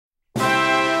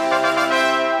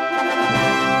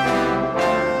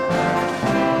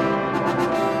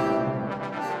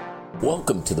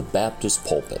Welcome to the Baptist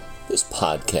Pulpit. This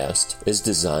podcast is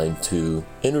designed to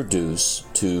introduce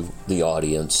to the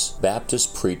audience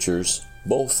Baptist preachers,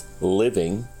 both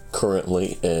living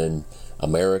currently in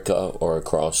America or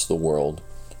across the world,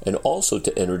 and also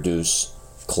to introduce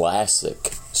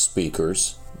classic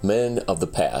speakers, men of the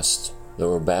past. There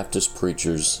were Baptist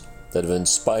preachers that have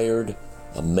inspired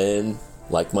men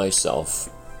like myself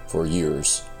for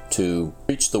years to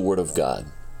preach the Word of God.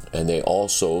 And they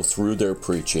also, through their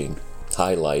preaching,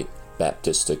 highlight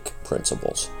Baptistic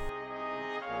principles.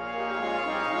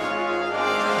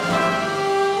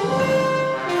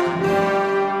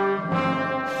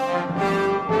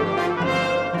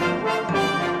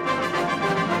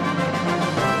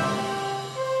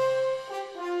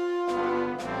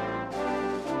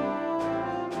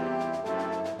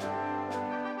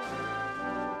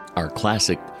 Our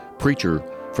classic preacher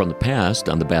from the past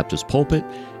on the Baptist Pulpit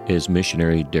is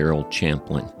missionary Darrell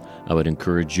Champlin. I would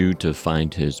encourage you to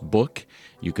find his book.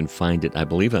 You can find it, I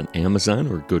believe, on Amazon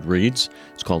or Goodreads.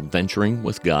 It's called Venturing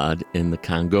with God in the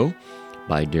Congo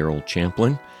by Darrell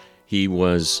Champlin. He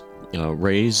was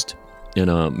raised in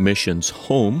a missions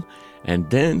home, and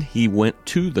then he went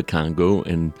to the Congo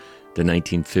in the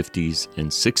 1950s and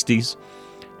 60s,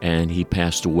 and he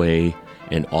passed away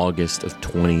in August of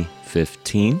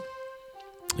 2015.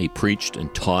 He preached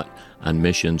and taught on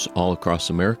missions all across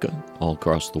America, all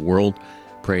across the world.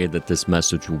 Pray that this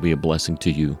message will be a blessing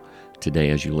to you today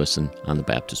as you listen on the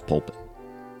Baptist Pulpit.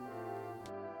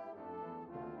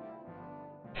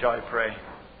 Shall I pray?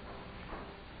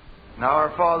 Now, our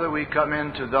Father, we come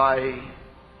into Thy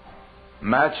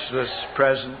matchless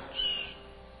presence,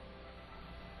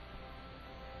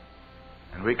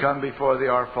 and we come before Thee,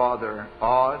 our Father,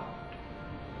 awed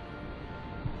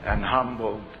and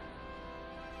humbled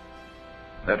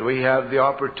that we have the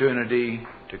opportunity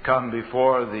to come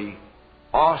before the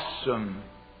awesome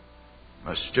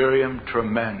mysterium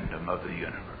tremendum of the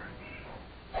universe.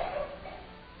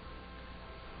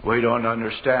 We don't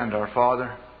understand, our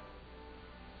Father.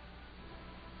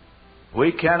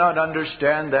 We cannot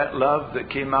understand that love that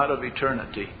came out of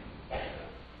eternity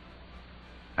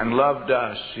and loved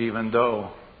us even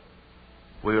though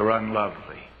we were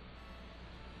unlovely.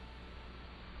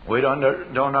 We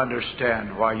don't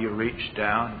understand why You reached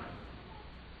down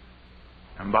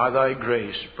and by Thy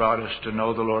grace brought us to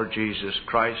know the Lord Jesus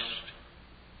Christ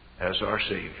as our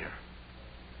Savior.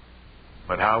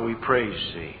 But how we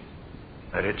praise Thee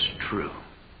that it's true.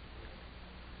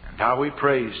 And how we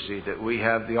praise Thee that we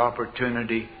have the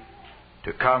opportunity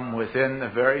to come within the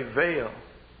very veil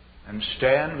and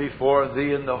stand before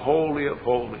Thee in the Holy of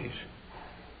Holies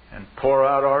and pour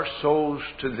out our souls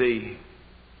to Thee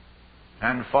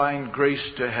and find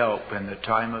grace to help in the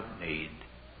time of need.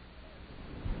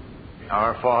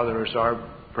 Our Father, as our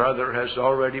brother has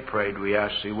already prayed, we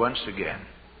ask Thee once again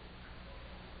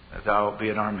that Thou wilt be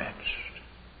in our midst.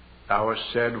 Thou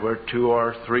hast said, where two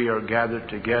or three are gathered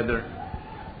together,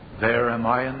 there am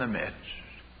I in the midst.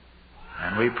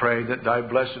 And we pray that Thy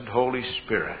blessed Holy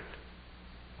Spirit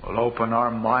will open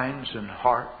our minds and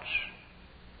hearts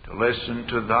to listen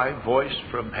to Thy voice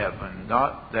from heaven,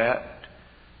 not that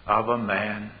of a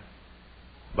man,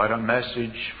 but a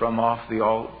message from off the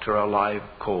altar, a live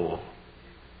coal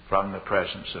from the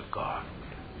presence of God.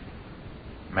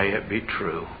 May it be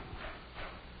true.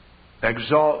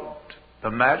 Exalt the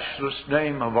matchless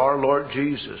name of our Lord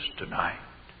Jesus tonight.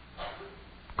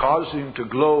 Cause Him to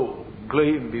glow,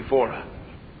 gleam before us.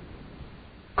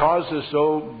 Cause us,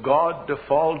 O God, to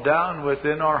fall down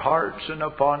within our hearts and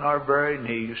upon our very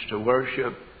knees to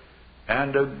worship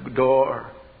and adore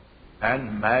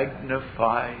and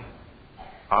magnify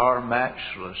our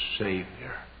matchless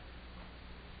Savior.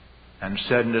 And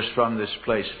send us from this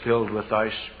place filled with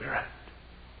Thy Spirit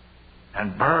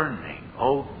and burning,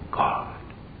 O God,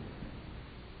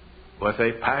 with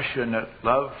a passionate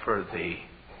love for Thee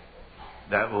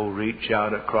that will reach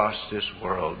out across this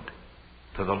world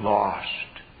to the lost,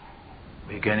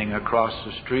 beginning across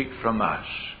the street from us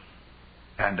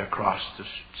and across the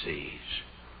seas.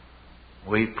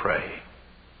 We pray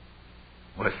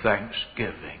with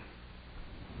thanksgiving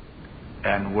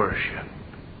and worship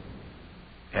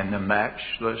in the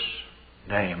matchless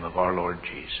name of our Lord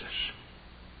Jesus.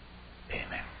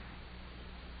 Amen.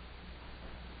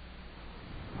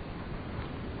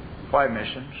 Why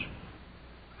missions?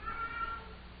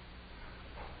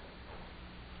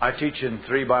 I teach in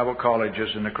 3 Bible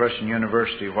colleges in the Christian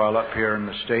University while up here in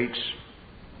the States,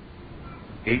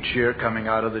 each year coming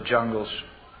out of the jungles.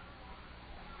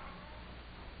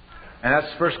 And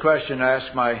that's the first question I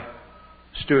ask my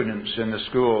students in the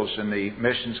schools, in the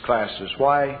missions classes.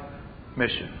 Why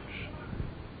missions?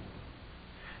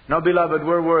 No, beloved,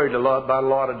 we're worried about a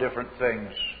lot of different things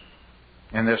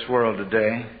in this world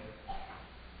today.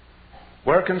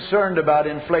 We're concerned about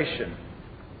inflation.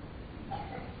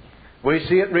 We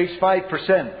see it reach 5%,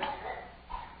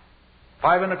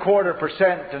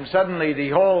 5.25%, and suddenly the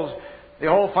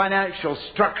whole financial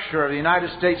structure of the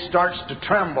United States starts to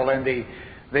tremble, and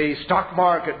the stock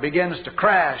market begins to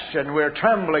crash, and we're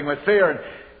trembling with fear.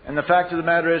 And the fact of the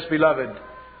matter is, beloved,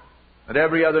 that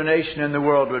every other nation in the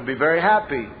world would be very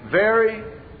happy, very,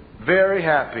 very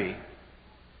happy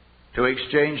to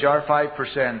exchange our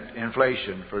 5%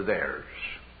 inflation for theirs.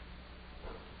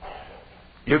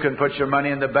 You can put your money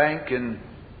in the bank in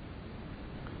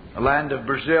the land of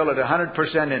Brazil at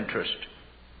 100% interest,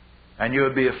 and you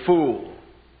would be a fool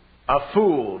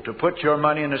to put your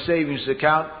money in a savings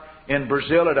account in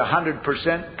Brazil at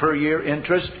 100% per year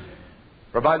interest,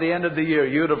 for by the end of the year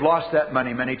you would have lost that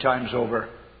money many times over.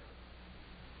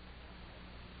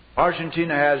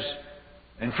 Argentina has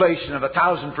inflation of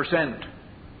 1,000%.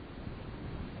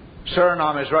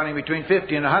 Suriname is running between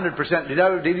 50 and 100%.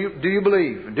 Do you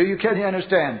believe? Can you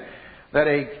understand that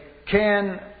a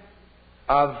can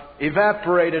of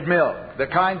evaporated milk, the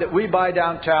kind that we buy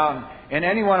downtown in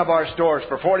any one of our stores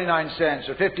for 49 cents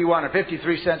or 51 or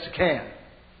 53 cents a can,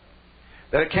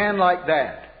 that a can like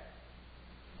that,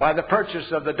 by the purchase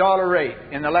of the dollar rate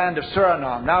in the land of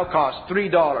Suriname, now costs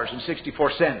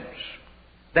 $3.64.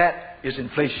 That is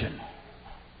inflation.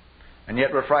 And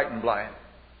yet we're frightened by it.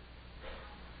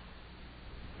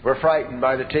 We're frightened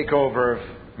by the takeover of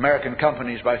American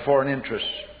companies by foreign interests.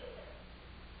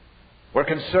 We're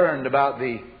concerned about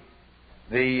the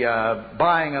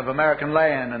buying of American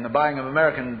land and the buying of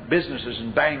American businesses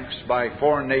and banks by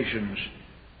foreign nations.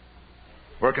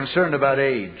 We're concerned about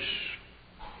AIDS.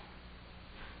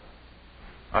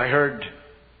 I heard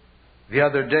the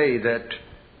other day that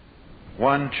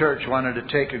one church wanted to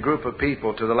take a group of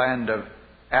people to the land of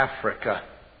Africa,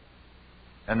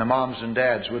 and the moms and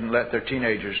dads wouldn't let their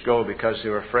teenagers go because they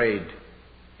were afraid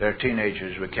their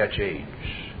teenagers would catch AIDS.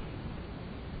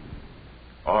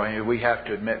 Oh, we have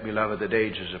to admit, beloved, that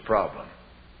AIDS is a problem.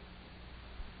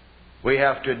 We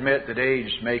have to admit that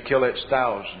AIDS may kill its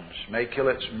thousands, may kill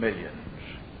its millions.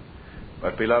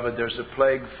 But, beloved, there's a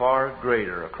plague far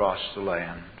greater across the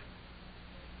land.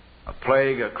 A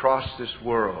plague across this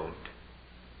world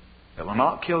that will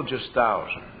not kill just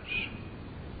thousands,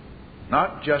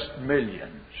 not just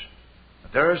millions.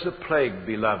 But there is a plague,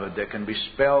 beloved, that can be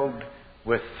spelled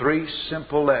with 3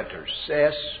 simple letters.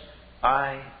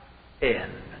 S-I-N.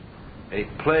 A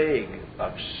plague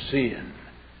of sin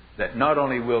that not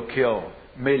only will kill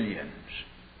millions,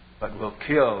 but will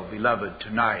kill, beloved,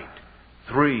 tonight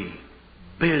 3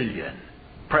 billion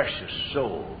precious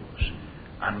souls,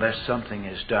 unless something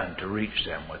is done to reach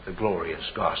them with the glorious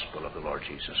gospel of the Lord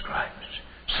Jesus Christ.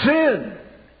 Sin!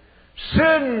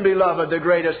 Sin, beloved, the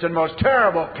greatest and most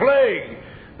terrible plague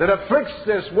that afflicts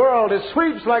this world. It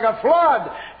sweeps like a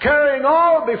flood, carrying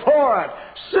all before it.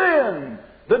 Sin,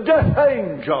 the death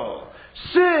angel.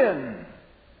 Sin,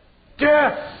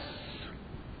 death.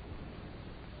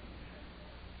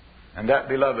 And that,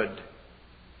 beloved,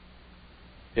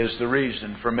 is the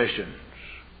reason for missions.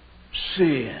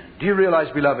 Sin. Do you realize,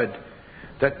 beloved,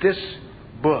 that this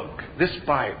book, this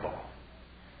Bible,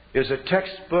 is a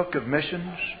textbook of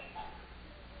missions?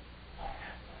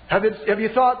 Have you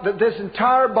thought that this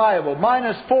entire Bible,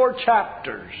 minus 4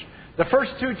 chapters, the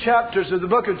first 2 chapters of the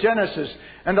book of Genesis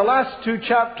and the last 2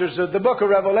 chapters of the book of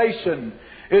Revelation,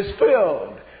 is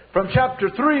filled from chapter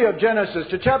 3 of Genesis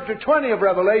to chapter 20 of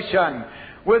Revelation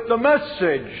with the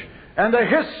message and the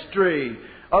history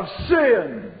of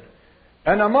sin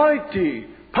and a mighty,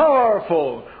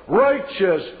 powerful,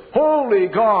 righteous, holy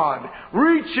God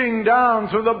reaching down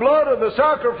through the blood of the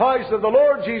sacrifice of the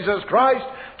Lord Jesus Christ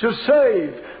to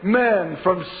save men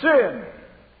from sin.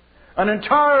 An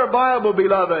entire Bible,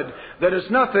 beloved, that is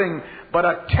nothing but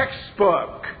a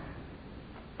textbook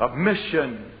of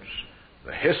missions,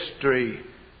 the history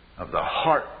of the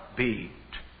heartbeat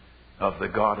of the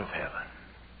God of heaven.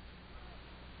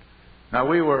 Now,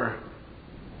 we were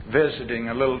visiting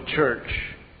a little church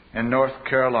in North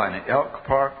Carolina, Elk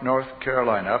Park, North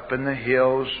Carolina, up in the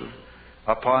hills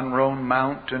upon Roan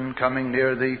Mountain, coming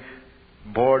near the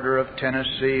border of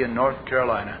Tennessee and North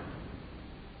Carolina.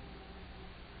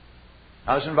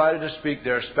 I was invited to speak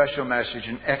there, a special message,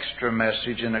 an extra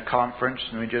message in a conference,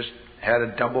 and we just had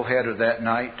a double header that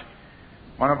night.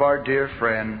 One of our dear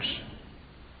friends,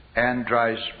 Ann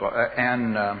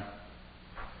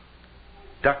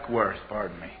Duckworth,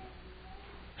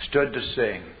 stood to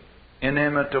sing.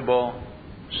 Inimitable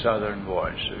Southern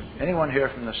voice. Anyone here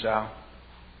from the South?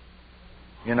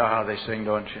 You know how they sing,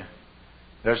 don't you?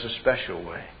 There's a special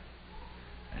way.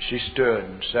 And she stood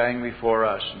and sang before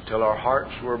us until our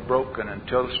hearts were broken,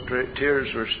 until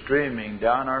tears were streaming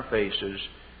down our faces.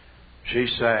 She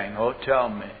sang, "Oh, tell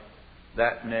me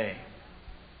that name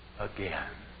again.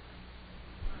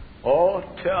 Oh,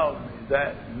 tell me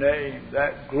that name,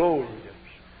 that glorious,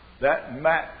 that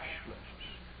matchless,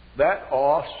 that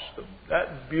awesome,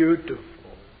 that beautiful,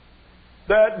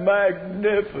 that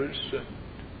magnificent,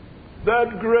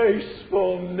 that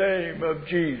graceful name of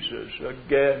Jesus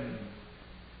again."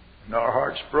 And our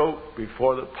hearts broke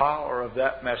before the power of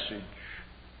that message.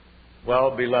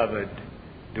 Well, beloved,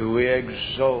 do we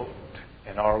exult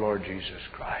in our Lord Jesus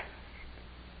Christ?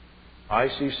 I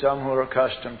see some who are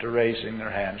accustomed to raising their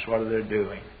hands. What are they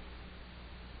doing?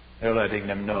 They're letting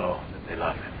them know that they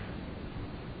love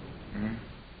Him.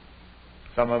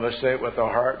 Some of us say it with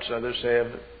our hearts, others say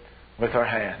it with our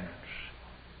hands.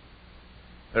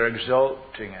 They're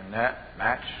exulting in that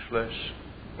matchless,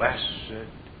 blessed,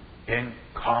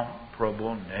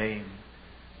 incomparable name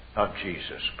of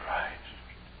Jesus Christ.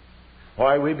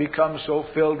 Why, we become so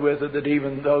filled with it that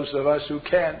even those of us who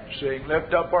can't sing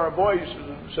lift up our voices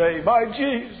and say, "My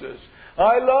Jesus,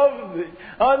 I love Thee.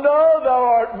 I know Thou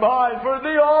art mine. For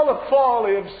Thee all the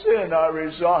folly of sin I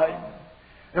resign."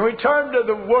 And we turn to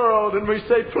the world and we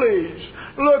say, "Please,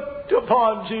 look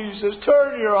upon Jesus.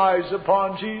 Turn your eyes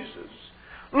upon Jesus.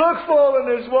 Look full in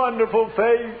His wonderful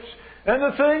face, and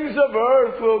the things of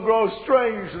earth will grow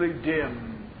strangely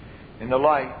dim in the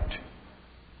light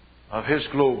of His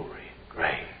glory,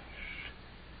 grace."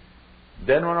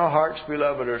 Then when our hearts,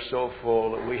 beloved, are so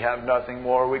full that we have nothing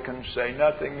more, we can say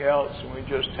nothing else, and we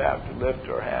just have to lift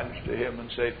our hands to Him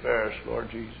and say, "Fairest Lord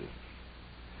Jesus,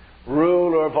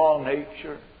 ruler of all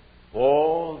nature,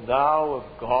 O Thou of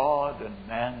God and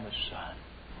man the Son,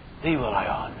 Thee will I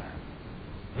honor.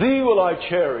 Thee will I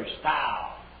cherish, Thou,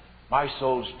 my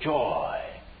soul's joy,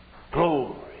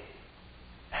 glory,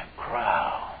 and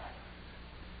crown.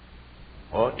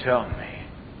 Oh, tell me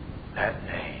that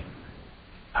name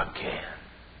again."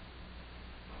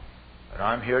 But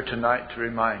I'm here tonight to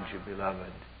remind you,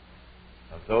 beloved,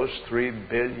 of those 3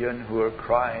 billion who are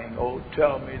crying, "Oh,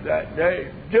 tell me that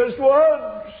name just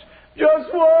once,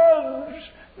 just once,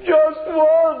 just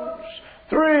once."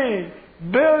 3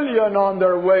 billion on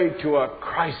their way to a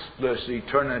Christless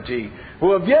eternity,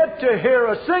 who have yet to hear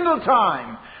a single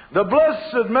time the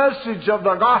blessed message of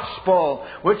the gospel,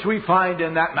 which we find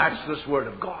in that matchless Word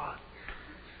of God.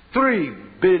 3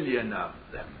 billion of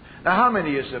them. Now, how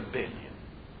many is a billion?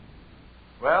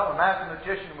 Well, a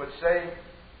mathematician would say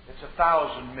it's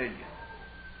 1,000 million.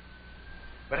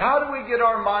 But how do we get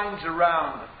our minds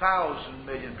around 1,000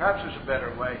 million? Perhaps there's a better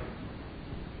way.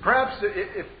 Perhaps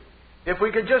if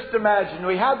we could just imagine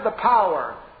we had the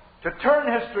power to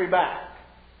turn history back.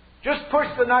 Just push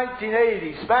the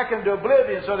 1980s back into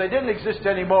oblivion so they didn't exist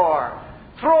anymore.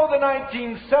 Throw the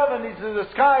 1970s to the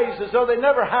skies as though they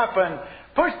never happened.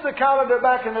 Push the calendar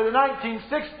back into the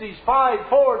 1960s, 5,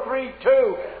 4, 3,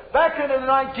 2, back into the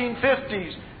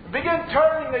 1950s. Begin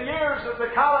turning the years of the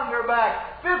calendar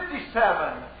back.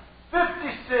 57,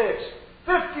 56,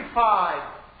 55,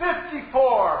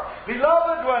 54.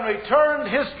 Beloved, when we turned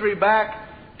history back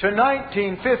to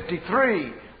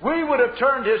 1953, we would have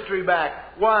turned history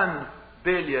back 1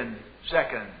 billion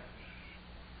seconds.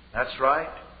 That's right.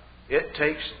 It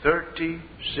takes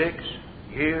 36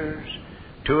 years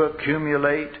to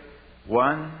accumulate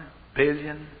 1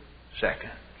 billion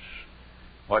seconds.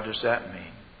 What does that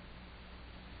mean?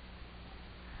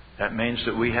 That means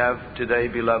that we have today,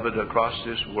 beloved, across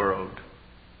this world,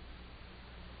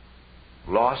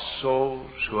 lost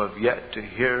souls who have yet to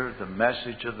hear the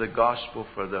message of the gospel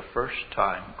for the first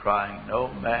time, crying, "No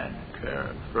man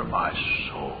careth for my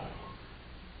soul."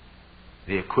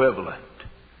 The equivalent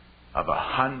of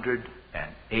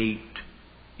 108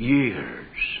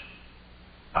 years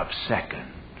of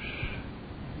seconds.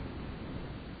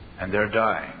 And they're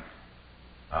dying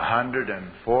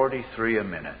 143 a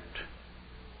minute.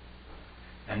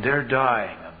 And they're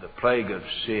dying of the plague of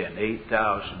sin,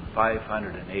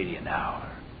 8,580 an hour.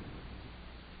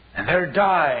 And they're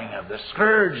dying of the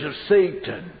scourge of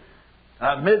Satan,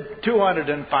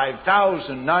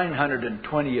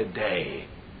 205,920 a day.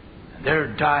 And they're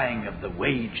dying of the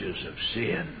wages of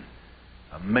sin,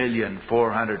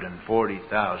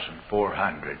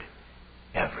 1,440,400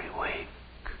 every week.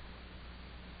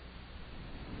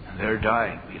 And they're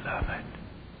dying, beloved,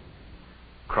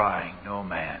 crying, "No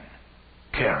man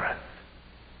careth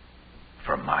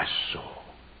for my soul."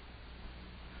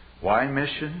 Why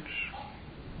missions?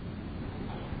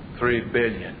 3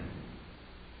 billion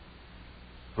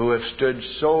who have stood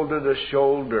shoulder to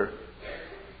shoulder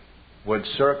would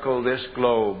circle this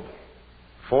globe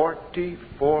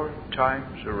 44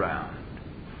 times around.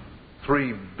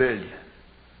 3 billion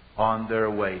on their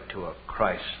way to a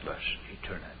Christless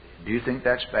eternity. Do you think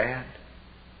that's bad?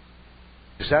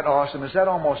 Is that awesome? Is that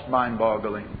almost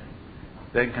mind-boggling?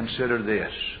 Then consider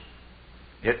this.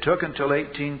 It took until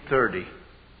 1830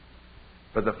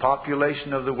 for the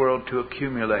population of the world to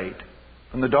accumulate,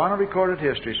 from the dawn of recorded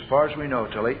history, as far as we know,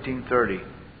 till 1830,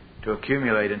 to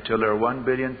accumulate until there are 1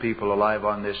 billion people alive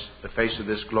on the face of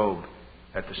this globe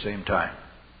at the same time.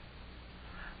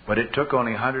 But it took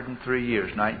only 103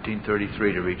 years,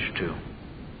 1933, to reach 2.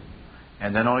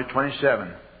 And then only 27,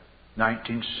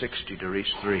 1960, to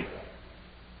reach 3.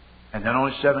 And then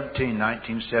only 17,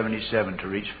 1977, to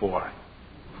reach 4.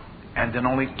 And then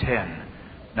only 10,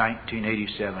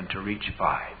 1987, to reach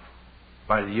 5.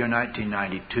 By the year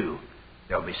 1992,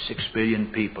 there'll be 6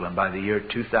 billion people. And by the year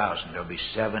 2000, there'll be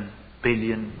 7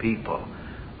 billion people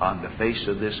on the face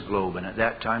of this globe. And at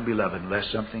that time, beloved,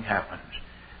 unless something happens,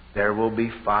 there will be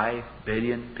 5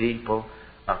 billion people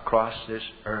across this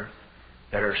earth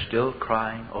that are still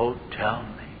crying, "Oh, tell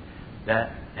me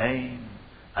that name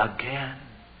again.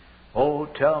 Oh,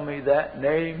 tell me that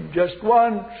name just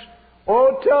once.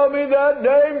 Oh, tell me that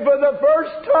name for the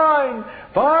first time."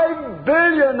 5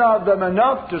 billion of them,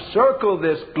 enough to circle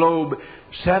this globe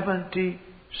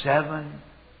 77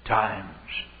 times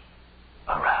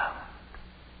around.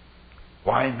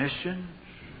 Why missions?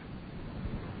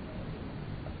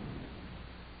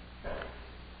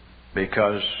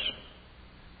 Because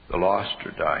the lost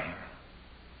are dying.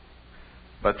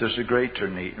 But there's a greater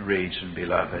reason,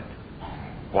 beloved.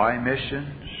 Why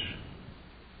missions?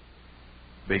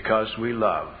 Because we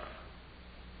love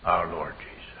our Lord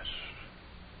Jesus.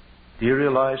 Do you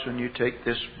realize when you take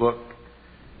this book,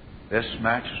 this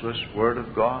matchless Word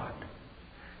of God,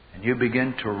 and you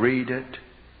begin to read it,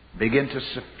 begin to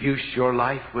suffuse your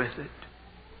life with it,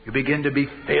 you begin to be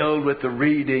filled with the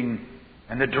reading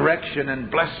and the direction and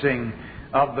blessing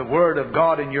of the Word of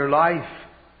God in your life,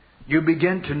 you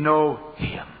begin to know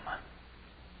Him.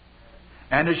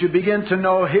 And as you begin to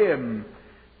know Him,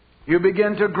 you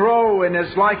begin to grow in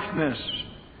His likeness.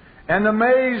 And the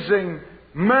amazing,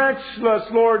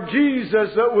 matchless Lord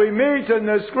Jesus that we meet in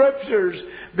the Scriptures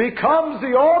becomes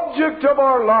the object of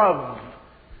our love,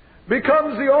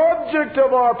 becomes the object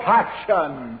of our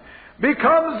passion,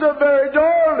 becomes the very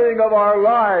darling of our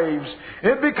lives.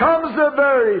 It becomes the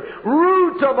very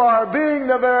root of our being,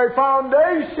 the very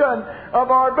foundation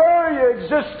of our very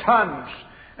existence.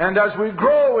 And as we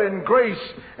grow in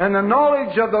grace and the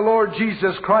knowledge of the Lord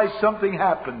Jesus Christ, something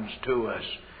happens to us.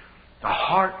 The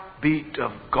heartbeat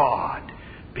of God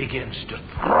begins to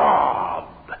throb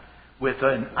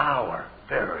within our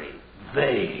very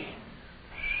veins.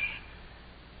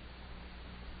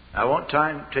 I won't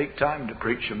take time to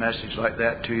preach a message like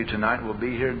that to you tonight. We'll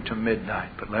be here until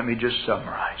midnight. But let me just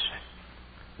summarize it.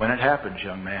 When it happens,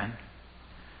 young man.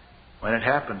 When it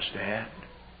happens, Dad.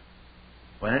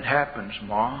 When it happens,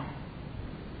 Mom.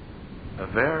 The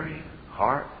very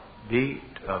heartbeat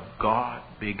of God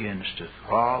begins to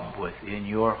throb within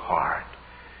your heart.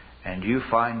 And you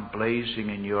find blazing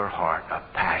in your heart a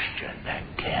passion that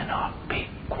cannot be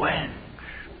quenched.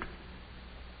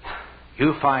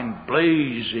 You find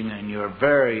blazing in your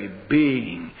very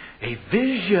being a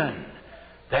vision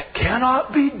that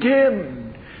cannot be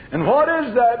dimmed. And what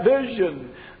is that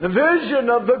vision? The vision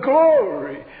of the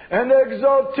glory and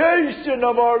exaltation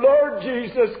of our Lord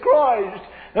Jesus Christ.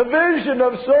 A vision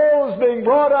of souls being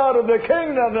brought out of the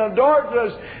kingdom of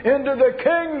darkness into the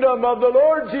kingdom of the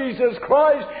Lord Jesus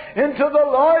Christ, into the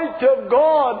light of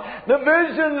God. The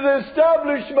vision of the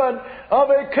establishment of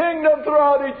a kingdom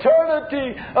throughout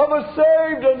eternity of a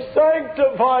saved and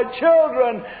sanctified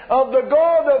children of the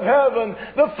God of heaven,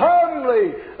 the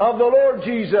family of the Lord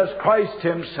Jesus Christ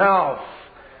Himself.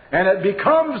 And it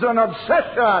becomes an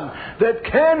obsession that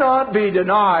cannot be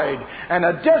denied. And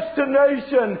a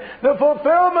destination, the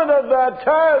fulfillment of that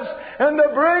task and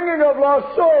the bringing of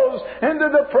lost souls into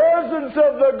the presence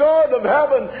of the God of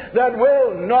heaven that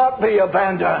will not be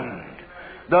abandoned.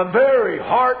 The very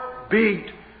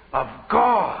heartbeat of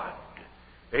God.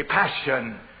 A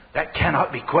passion that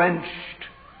cannot be quenched.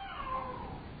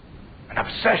 An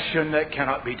obsession that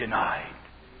cannot be denied.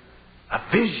 A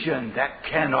vision that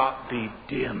cannot be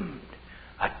dimmed.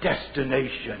 A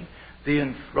destination, the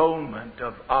enthronement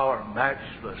of our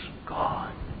matchless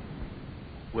God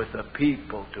with a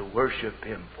people to worship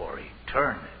Him for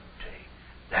eternity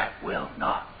that will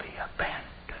not be abandoned.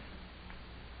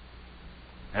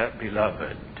 That,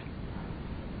 beloved,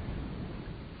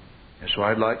 is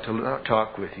why I'd like to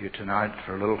talk with you tonight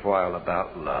for a little while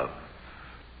about love.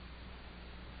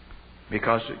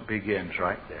 Because it begins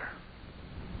right there.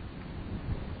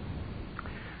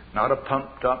 Not a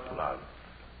pumped up love,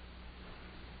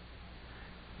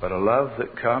 but a love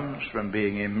that comes from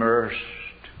being immersed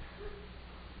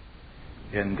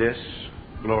in this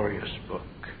glorious book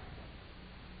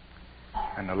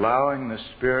and allowing the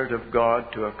Spirit of God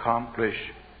to accomplish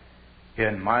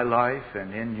in my life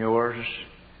and in yours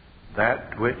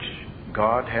that which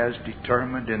God has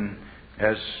determined, in,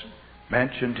 as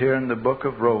mentioned here in the book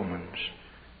of Romans,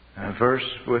 a verse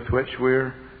with which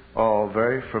we're all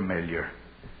very familiar.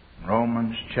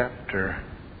 Romans chapter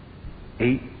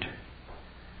 8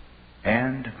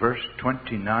 and verse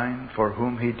 29, for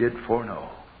whom He did foreknow,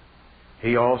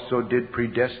 He also did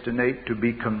predestinate to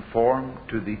be conformed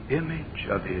to the image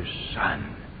of His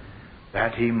Son,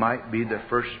 that He might be the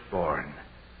firstborn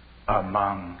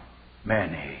among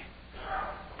many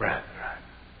brethren.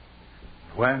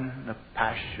 When the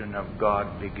passion of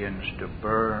God begins to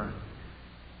burn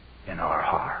in our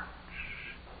hearts,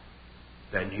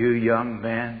 then you young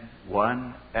men,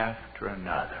 one after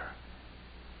another,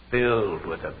 filled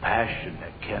with a passion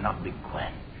that cannot be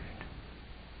quenched,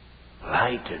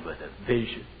 lighted with a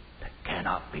vision that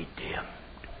cannot be dimmed,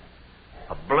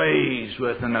 ablaze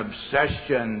with an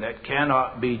obsession that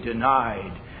cannot be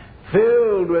denied,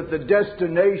 filled with the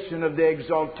destination of the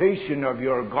exaltation of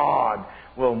your God,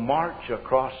 will march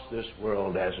across this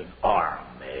world as an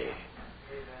army.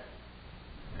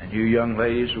 And you young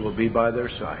ladies will be by their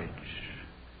sides.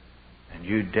 And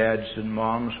you dads and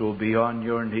moms will be on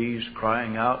your knees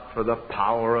crying out for the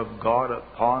power of God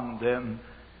upon them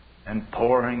and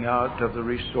pouring out of the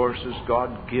resources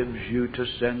God gives you to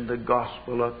send the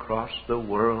gospel across the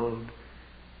world,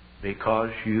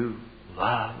 because you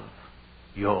love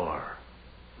your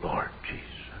Lord Jesus.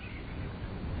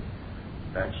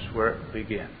 That's where it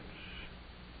begins.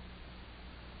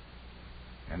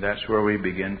 And that's where we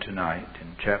begin tonight,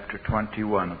 in chapter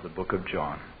 21 of the book of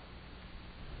John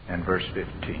and verse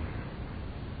 15.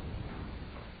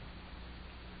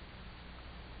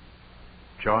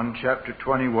 John chapter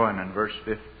 21 and verse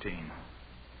 15.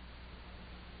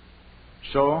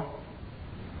 So,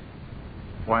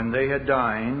 when they had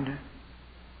dined,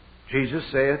 Jesus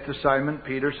saith to Simon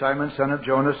Peter, Simon, son of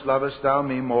Jonas, lovest thou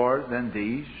me more than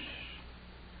these?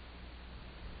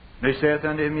 And he saith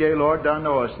unto him, Yea, Lord, thou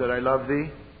knowest that I love thee.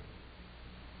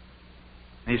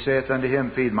 And he saith unto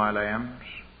him, Feed my lambs.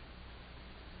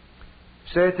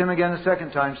 He saith to him again the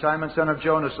second time, Simon, son of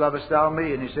Jonas, lovest thou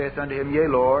me? And he saith unto him, Yea,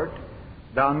 Lord,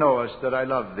 thou knowest that I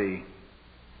love thee.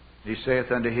 And he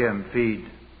saith unto him, Feed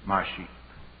my sheep.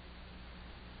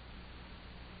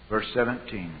 Verse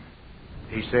 17.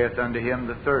 He saith unto him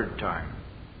the third time,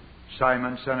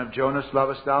 Simon, son of Jonas,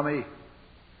 lovest thou me?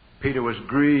 Peter was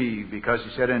grieved because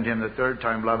he said unto him the third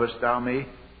time, Lovest thou me?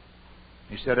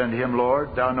 He said unto him,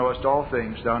 Lord, thou knowest all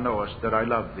things, thou knowest that I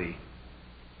love thee.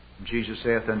 And Jesus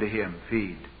saith unto him,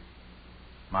 Feed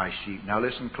my sheep. Now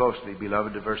listen closely,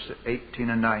 beloved, to verse 18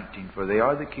 and 19, for they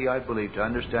are the key, I believe, to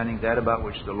understanding that about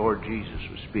which the Lord Jesus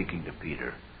was speaking to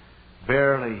Peter.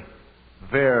 Verily,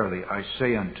 verily, I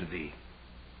say unto thee,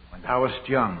 when thou wast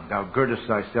young, thou girdest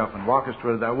thyself and walkest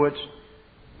whither thou wouldst.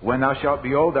 When thou shalt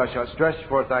be old, thou shalt stretch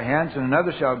forth thy hands, and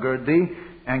another shall gird thee,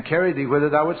 and carry thee whither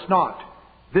thou wouldst not.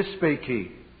 This spake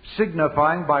he,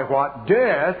 signifying by what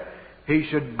death he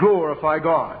should glorify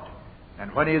God.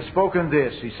 And when he had spoken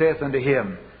this, he saith unto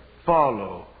him,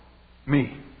 Follow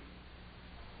me.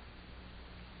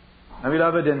 Now,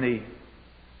 beloved, in the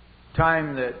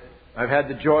time that I've had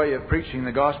the joy of preaching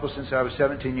the gospel since I was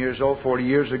 17 years old, 40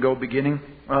 years ago beginning,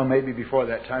 well, maybe before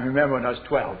that time. Remember when I was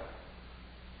 12.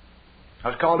 I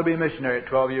was called to be a missionary at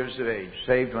 12 years of age,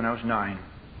 saved when I was 9.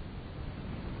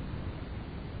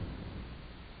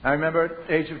 I remember at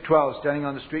the age of 12 standing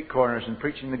on the street corners and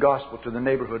preaching the gospel to the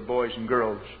neighborhood boys and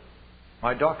girls.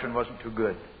 My doctrine wasn't too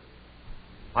good.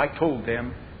 I told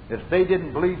them that if they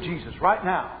didn't believe Jesus right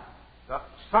now, the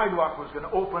sidewalk was going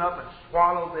to open up and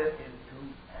swallow them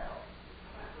into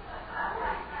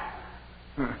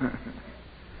hell.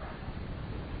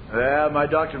 Well, my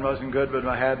doctrine wasn't good, but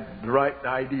I had the right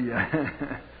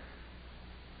idea.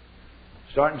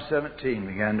 Starting 17,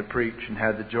 began to preach and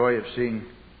had the joy of seeing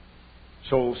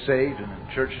souls saved. And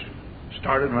the church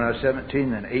started when I was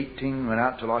 17, then 18, went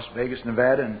out to Las Vegas,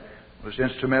 Nevada, and was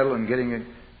instrumental in getting a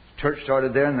church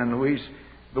started there. And then Louise,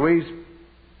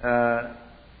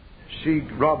 she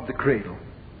robbed the cradle.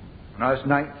 When I was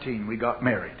 19, we got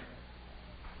married.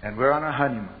 And we're on a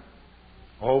honeymoon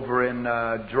over in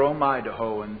Jerome,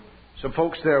 Idaho, and some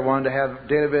folks there wanted to have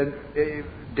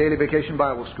daily vacation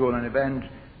Bible school and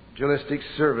evangelistic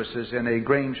services in a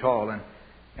Grange Hall,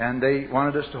 and they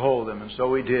wanted us to hold them, and so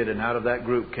we did. And out of that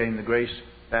group came the Grace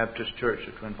Baptist Church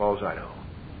at Twin Falls, Idaho.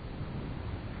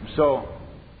 And so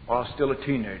while still a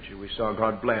teenager, we saw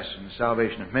God bless and the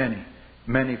salvation of many,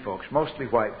 many folks, mostly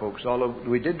white folks. Although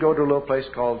we did go to a little place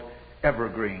called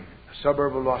Evergreen, a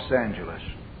suburb of Los Angeles.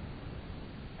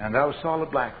 And that was all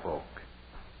of black folk.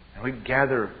 And we'd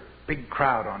gather a big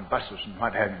crowd on buses and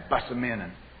what have you, bus them in,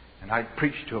 and I'd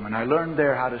preach to them. And I learned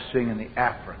there how to sing in the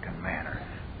African manner.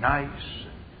 Nice,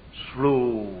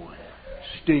 slow,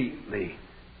 stately,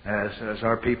 as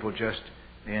our people just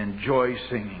enjoy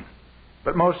singing.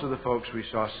 But most of the folks we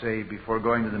saw saved before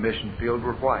going to the mission field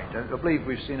were white. I believe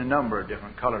we've seen a number of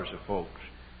different colors of folks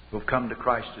who've come to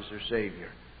Christ as their Savior.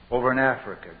 Over in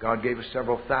Africa, God gave us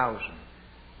several thousand,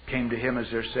 came to Him as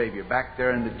their Savior. Back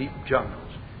there in the deep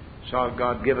jungles, saw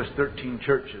God give us 13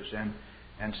 churches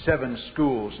and 7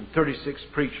 schools and 36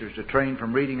 preachers to train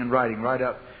from reading and writing right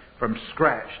up from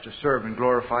scratch to serve and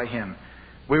glorify Him.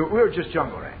 We were just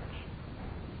jungle rats.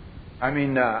 I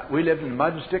mean, we lived in a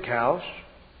mud and stick house,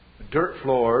 dirt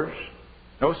floors,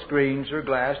 no screens or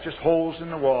glass, just holes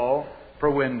in the wall for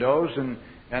windows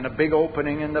and a big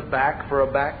opening in the back for a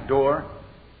back door.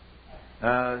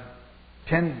 10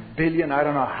 billion, I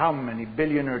don't know how many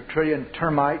billion or trillion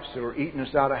termites that were eating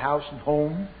us out of house and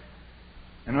home.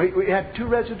 And we had 2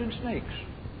 resident snakes.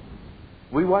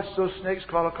 We watched those snakes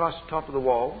crawl across the top of the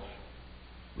walls.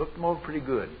 Looked them over pretty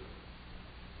good.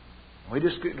 We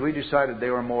decided they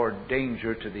were more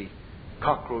danger to the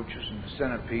cockroaches and the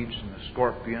centipedes and the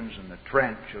scorpions and the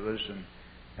tarantulas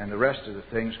and the rest of the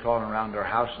things crawling around our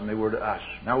house than they were to us.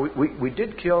 Now, we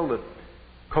did kill the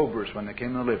cobras when they came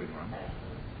in the living room.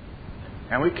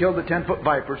 And we killed the 10-foot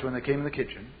vipers when they came in the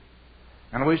kitchen.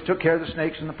 And we took care of the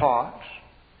snakes in the pots.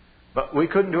 But we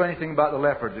couldn't do anything about the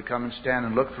leopards that come and stand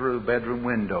and look through the bedroom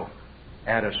window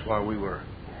at us while we were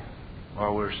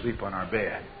asleep on our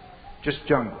bed. Just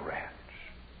jungle rats.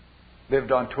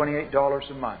 Lived on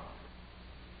 $28 a month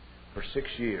for 6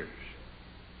 years.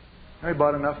 And we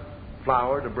bought enough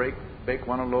flour to bake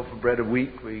one loaf of bread a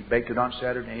week. We baked it on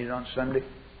Saturday and ate it on Sunday.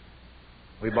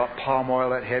 We bought palm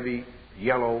oil, that heavy,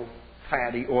 yellow,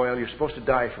 fatty oil. You're supposed to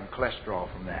die from cholesterol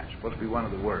from that. It's supposed to be one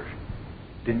of the worst.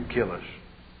 Didn't kill us.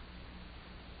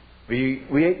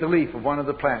 We ate the leaf of one of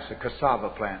the plants, the cassava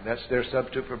plant. That's their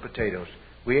substitute for potatoes.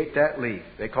 We ate that leaf.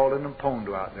 They called it a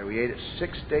pondo out there. We ate it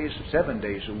 7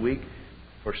 days a week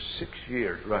for 6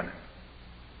 years running.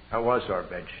 That was our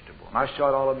vegetable. And I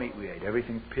shot all the meat we ate,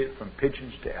 everything from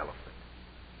pigeons to elephant.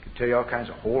 I could tell you all kinds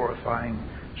of horrifying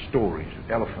stories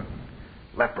of elephant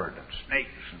and leopard and snakes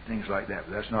and things like that.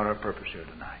 But that's not our purpose here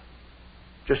tonight.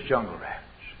 Just jungle rats.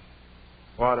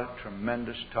 What a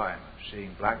tremendous time of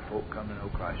seeing black folk come to know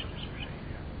Christ as their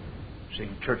Savior.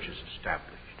 Seeing churches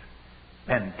established,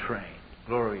 men trained.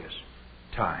 Glorious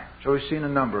time. So we've seen a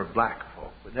number of black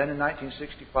folk. But then in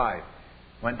 1965,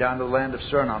 went down to the land of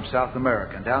Suriname, South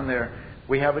America. And down there,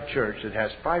 we have a church that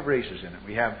has 5 races in it.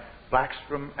 We have blacks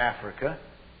from Africa,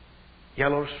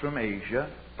 yellows from Asia,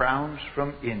 browns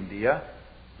from India,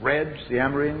 reds, the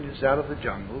Amerindians out of the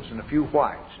jungles, and a few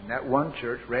whites. In that one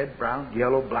church, red, brown,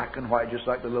 yellow, black, and white, just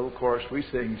like the little chorus we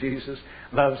sing, Jesus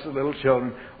loves the little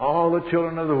children, all the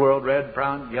children of the world, red,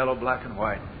 brown, yellow, black, and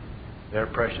white. They're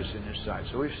precious in His sight.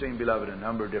 So we've seen, beloved, a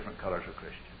number of different colors of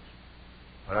Christians.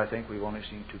 But I think we've only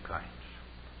seen 2 kinds.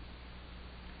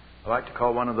 I like to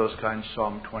call one of those kinds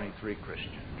Psalm 23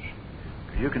 Christians.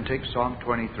 You can take Psalm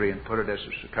 23 and put it as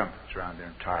a circumference around their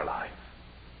entire life.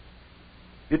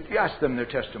 You ask them their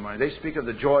testimony. They speak of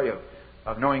the joy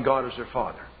of knowing God as their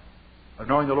Father, of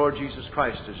knowing the Lord Jesus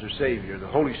Christ as their Savior, the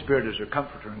Holy Spirit as their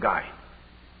comforter and guide.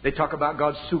 They talk about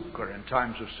God's succor in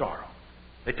times of sorrow.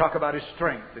 They talk about His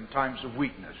strength in times of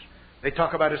weakness. They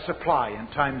talk about His supply in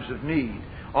times of need.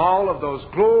 All of those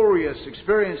glorious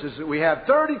experiences that we have.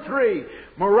 33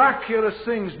 miraculous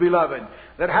things, beloved,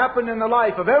 that happen in the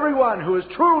life of everyone who is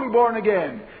truly born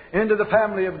again into the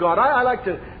family of God. I like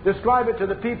to describe it to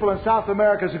the people in South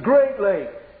America as a great lake,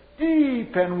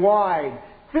 deep and wide,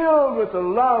 filled with the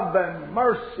love and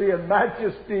mercy and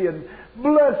majesty and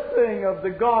blessing of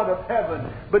the God of heaven,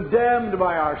 but damned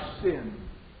by our sin.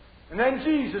 And then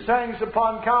Jesus hangs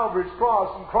upon Calvary's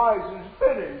cross and cries, "It's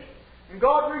finished." And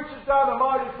God reaches down a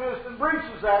mighty fist and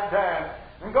breaches that dam.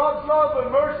 And God's love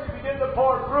and mercy begin to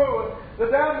pour through. And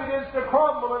the dam begins to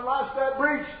crumble. And last that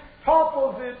breach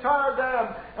topples the entire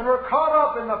dam. And we're caught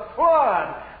up in the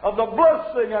flood of the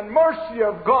blessing and mercy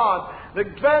of God. The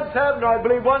Vance Havner, I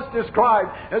believe, once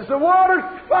described as the water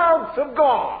spouts of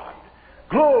God.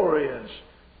 Glorious,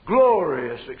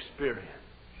 glorious experience.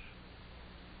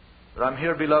 But I'm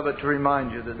here, beloved, to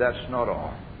remind you that that's not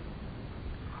all.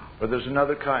 But there's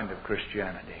another kind of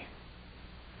Christianity.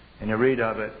 And you read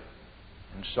of it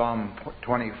in Psalm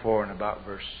 24 and about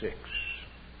verse 6.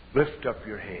 Lift up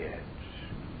your heads,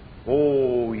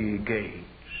 O ye gates,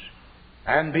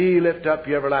 and be lift up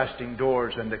ye everlasting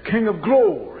doors, and the King of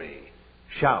glory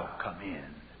shall come in.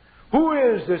 Who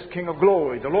is this King of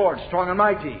glory? The Lord strong and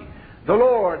mighty. The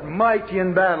Lord mighty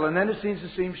in battle. And then it seems the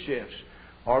scene shifts.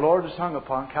 Our Lord is hung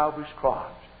upon Calvary's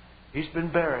cross. He's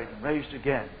been buried and raised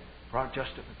again for our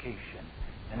justification.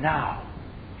 And now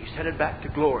He's headed back to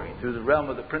glory through the realm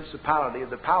of the principality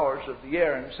of the powers of the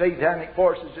air, and satanic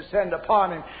forces descend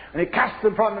upon Him, and He casts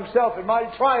them from Himself in mighty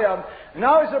triumph. And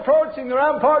now He's approaching the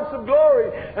ramparts of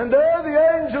glory, and there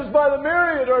the angels by the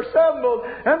myriad are assembled,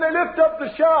 and they lift up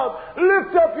the shout,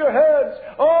 lift up your heads,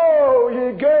 O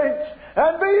ye gates,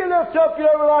 and be ye lift up your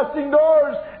everlasting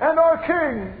doors, and our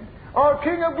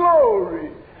King of glory,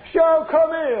 shall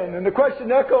come in. And the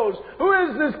question echoes, who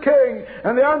is this King?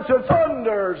 And the answer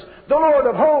thunders, the Lord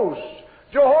of hosts,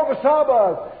 Jehovah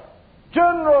Sabaoth,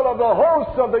 General of the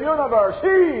hosts of the universe.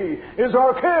 He is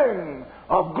our King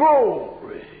of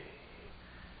glory.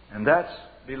 And that's,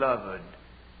 beloved,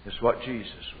 is what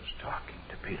Jesus was talking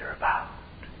to Peter about.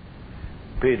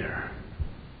 Peter,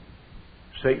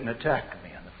 Satan attacked me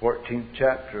in the 14th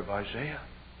chapter of Isaiah.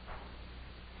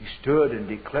 He stood and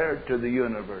declared to the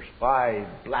universe 5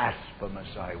 blasphemous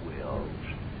I wills.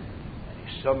 And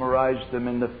He summarized them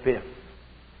in the 5th,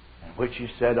 in which He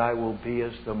said, I will be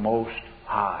as the Most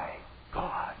High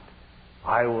God.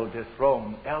 I will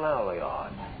dethrone El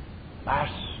Elyon,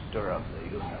 Master of the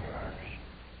universe,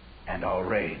 and I'll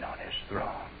reign on His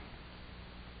throne.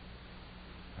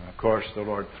 And of course the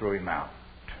Lord threw him out.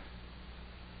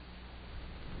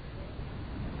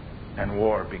 And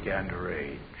war began to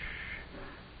rage.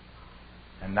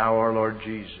 And now our Lord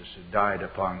Jesus had died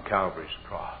upon Calvary's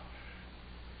cross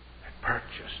and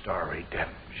purchased our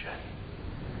redemption.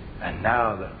 And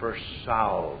now the first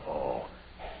salvo,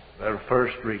 the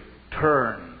first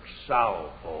return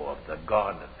salvo of the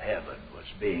God of heaven was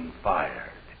being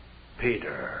fired.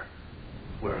 Peter,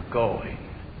 we're going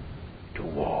to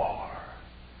war.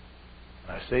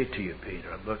 I say to you,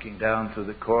 Peter, I'm looking down through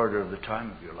the corridor of the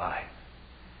time of your life.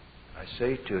 I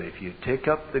say to you, if you take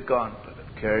up the gauntlet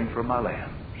of caring for my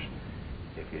lambs,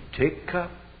 if you take up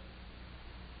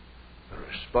the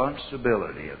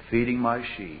responsibility of feeding my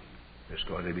sheep, there's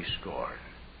going to be scorn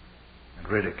and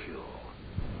ridicule,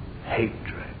 and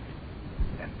hatred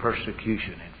and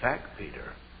persecution. In fact,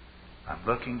 Peter, I'm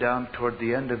looking down toward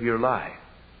the end of your life.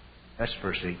 That's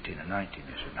verse 18 and 19,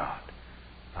 is it not?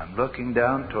 I'm looking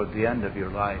down toward the end of your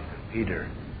life, and Peter,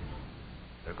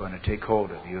 they're going to take hold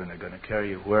of you and they're going to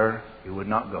carry you where you would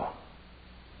not go.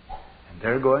 And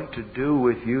they're going to do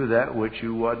with you that which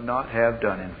you would not have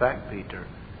done. In fact, Peter,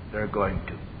 they're going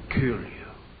to kill you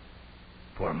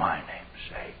for my name's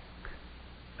sake.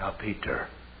 Now, Peter,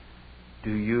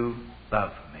 do you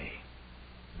love me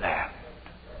that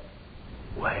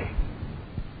way?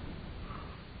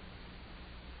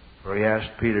 For He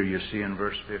asked Peter, you see in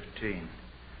verse 15,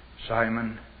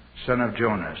 Simon, son of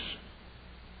Jonas,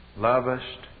 lovest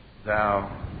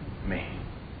thou me?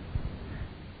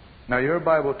 Now, you're a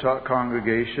Bible-taught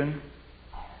congregation,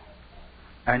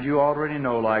 and you already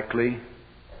know, likely,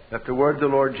 that the word the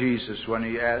Lord Jesus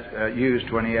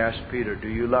used when He asked Peter, do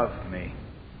you love me?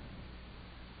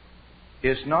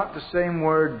 Is not the same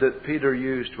word that Peter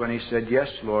used when he said, yes,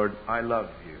 Lord, I love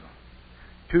you.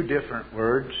 Two different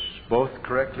words, both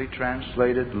correctly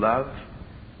translated love,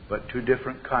 but two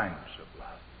different kinds of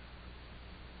love.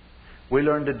 We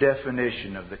learned a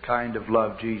definition of the kind of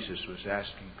love Jesus was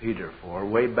asking Peter for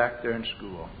way back there in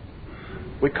school.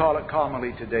 We call it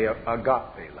commonly today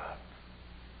agape love.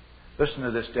 Listen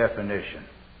to this definition.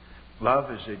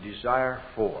 Love is a desire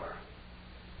for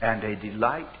and a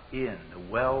delight in the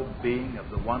well-being of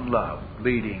the one loved,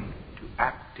 leading to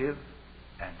active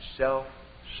and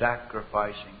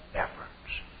self-sacrificing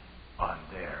efforts on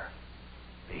their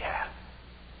behalf.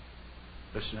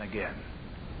 Listen again.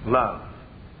 Love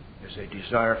is a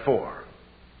desire for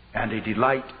and a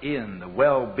delight in the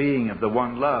well-being of the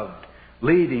one loved,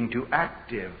 leading to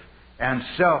active and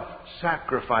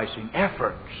self-sacrificing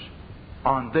efforts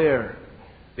on their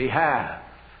behalf.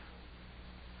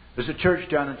 There's a church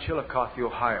down in Chillicothe,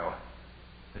 Ohio,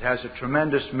 that has a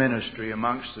tremendous ministry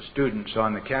amongst the students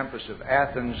on the campus of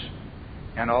Athens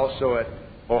and also at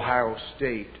Ohio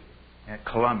State and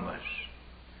Columbus.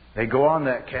 They go on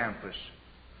that campus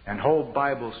and hold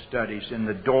Bible studies in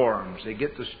the dorms. They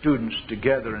get the students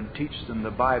together and teach them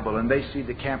the Bible, and they see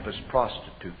the campus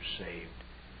prostitutes saved.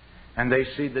 And they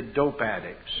see the dope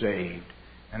addicts saved.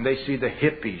 And they see the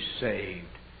hippies saved.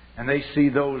 And they see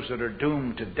those that are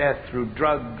doomed to death through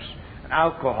drugs and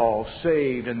alcohol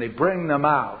saved. And they bring them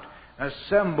out,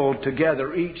 assembled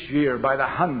together each year by the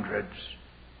hundreds,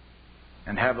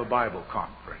 and have a Bible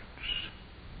conference.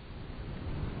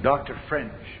 Dr.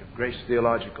 French of Grace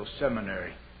Theological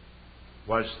Seminary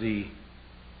was the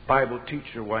Bible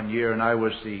teacher one year, and I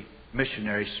was the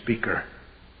missionary speaker.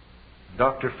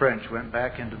 Dr. French went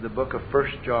back into the book of 1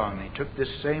 John, and he took this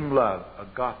same love,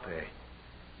 agape,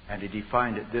 and he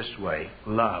defined it this way: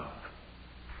 love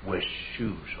with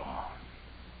shoes on.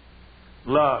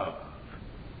 Love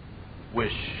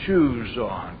with shoes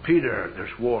on. Peter,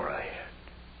 there's war ahead.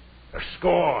 There's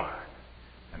scorn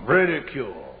and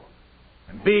ridicule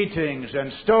and beatings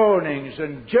and stonings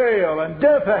and jail and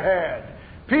death ahead.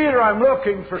 Peter, I'm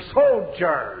looking for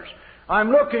soldiers.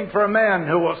 I'm looking for men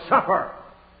who will suffer.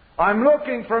 I'm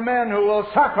looking for men who will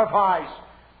sacrifice.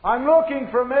 I'm looking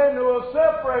for men who will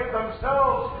separate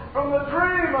themselves from the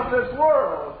dream of this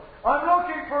world. I'm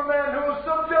looking for men who will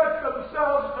subject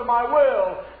themselves to my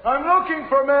will. I'm looking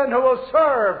for men who will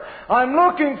serve. I'm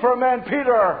looking for men,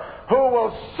 Peter, who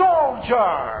will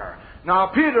soldier. Now,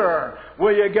 Peter,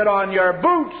 will you get on your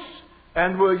boots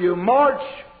and will you march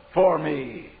for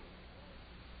me?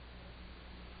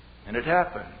 And it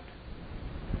happened.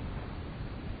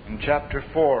 In chapter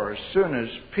 4, as soon as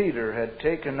Peter had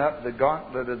taken up the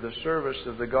gauntlet of the service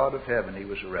of the God of heaven, he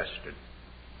was arrested.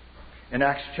 In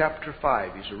Acts chapter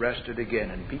 5, he's arrested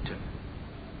again and beaten.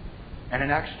 And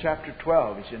in Acts chapter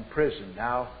 12, he's in prison,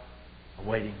 now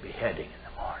awaiting beheading in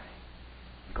the morning.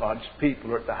 God's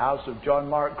people are at the house of John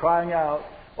Mark crying out,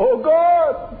 "Oh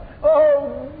God,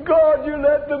 you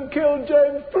let them kill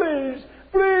James, please.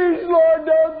 Please, Lord,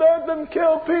 don't let them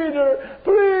kill Peter.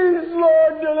 Please,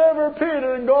 Lord, deliver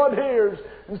Peter." And God hears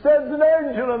and sends an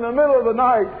angel in the middle of the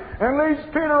night and leads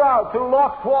Peter out through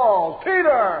locked walls.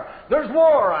 "Peter, there's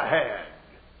war ahead.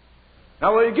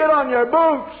 Now will you get on your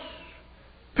boots?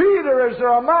 Peter, is there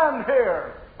a man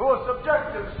here who will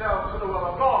subject himself to the will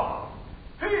of God?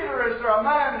 Peter, is there a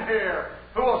man here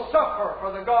who will suffer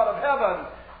for the God of heaven?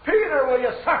 Peter, will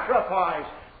you sacrifice?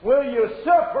 Will you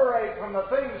separate from the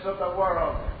things of the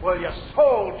world? Will you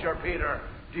soldier, Peter?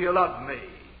 Do you love me?"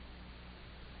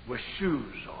 With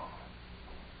shoes on.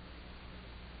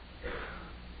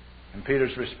 And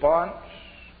Peter's response: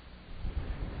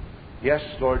 "Yes,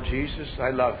 Lord Jesus, I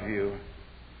love you,"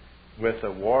 with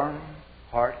a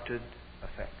warm-hearted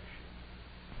affection.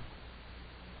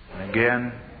 And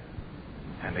again,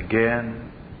 and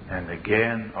again, and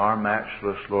again, our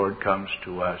matchless Lord comes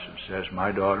to us and says,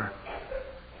 "My daughter,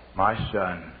 my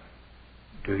son,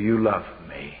 do you love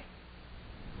me?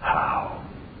 How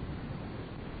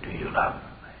do you love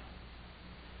me?"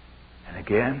 And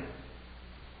again,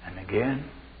 and again,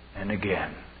 and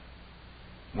again,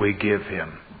 we give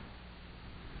him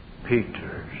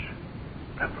Peter's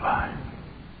reply.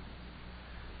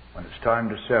 When it's time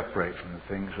to separate from the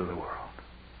things of the world,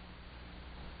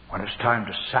 when it's time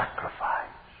to sacrifice,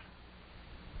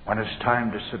 when it's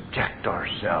time to subject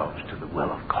ourselves to the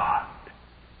will of God,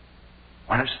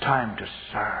 when it's time to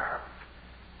serve,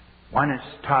 when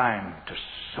it's time to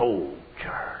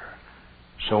soldier,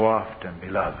 so often,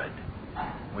 beloved,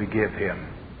 we give him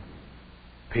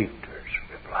Peter's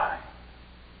reply.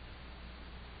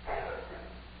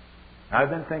 I've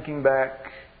been thinking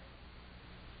back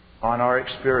on our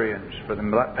experience for the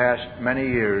past many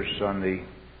years on the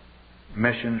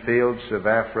mission fields of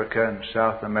Africa and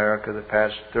South America, the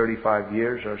past 35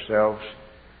 years ourselves.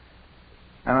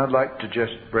 And I'd like to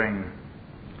just bring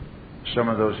some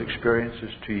of those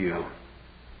experiences to you,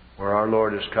 where our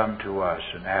Lord has come to us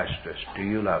and asked us, "Do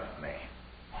you love me?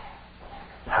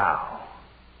 How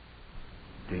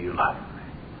do you love me?"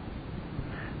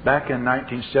 Back in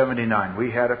 1979, we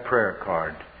had a prayer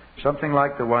card, something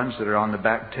like the ones that are on the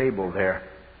back table there.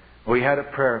 We had a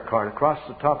prayer card, across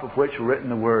the top of which were written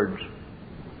the words,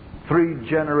 3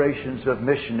 generations of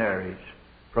missionaries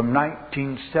from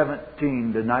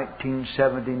 1917 to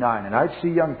 1979. And I'd see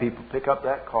young people pick up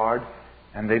that card,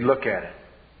 and they'd look at it,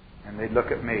 and they'd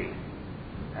look at me,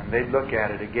 and they'd look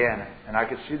at it again, and I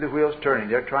could see the wheels turning.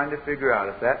 They're trying to figure out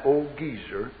if that old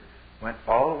geezer went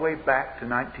all the way back to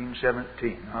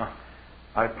 1917.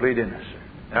 I plead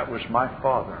innocent. That was my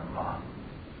father-in-law,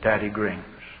 Daddy Grings.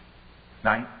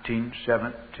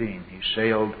 1917, he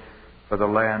sailed for the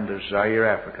land of Zaire,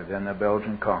 Africa, then the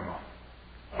Belgian Congo.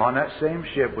 On that same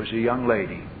ship was a young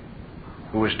lady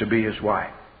who was to be his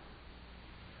wife.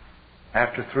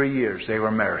 After 3 years, they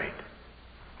were married,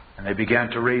 and they began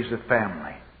to raise a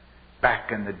family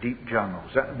back in the deep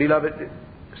jungles. Beloved,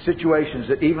 situations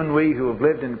that even we who have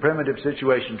lived in primitive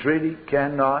situations really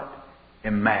cannot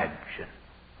imagine.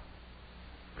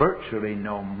 Virtually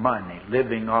no money,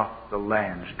 living off the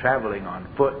lands, traveling on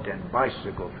foot and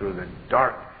bicycle through the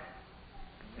dark,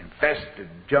 infested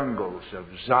jungles of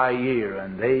Zaire,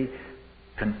 and they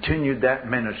continued that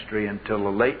ministry until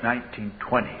the late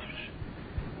 1920s.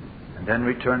 and then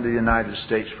returned to the United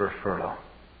States for furlough.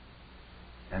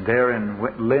 And there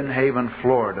in Lynn Haven,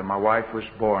 Florida, my wife was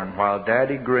born, while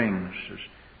Daddy Grings, as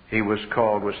he was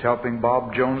called, was helping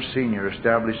Bob Jones Sr.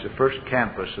 establish the first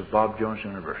campus of Bob Jones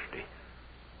University.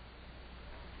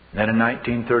 Then in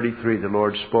 1933, the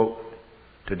Lord spoke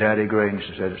to Daddy Grings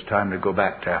and said, it's time to go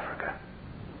back to Africa.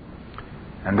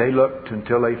 And they looked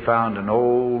until they found an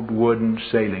old wooden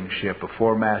sailing ship, a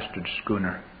four-masted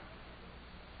schooner.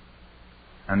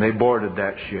 And they boarded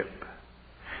that ship.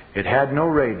 It had no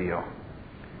radio.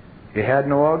 It had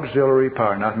no auxiliary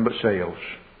power, nothing but sails.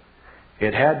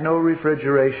 It had no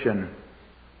refrigeration.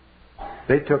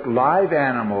 They took live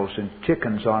animals and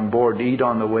chickens on board to eat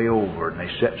on the way over, and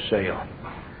they set sail.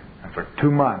 And for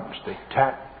 2 months they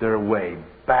tacked their way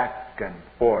back and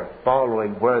forth,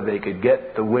 following where they could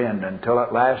get the wind, until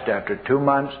at last, after 2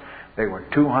 months, they were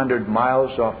 200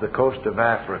 miles off the coast of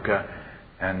Africa,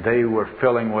 and they were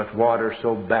filling with water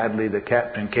so badly the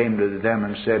captain came to them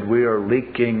and said, we are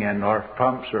leaking and our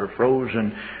pumps are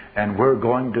frozen and we're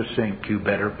going to sink. You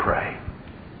better pray.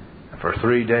 And for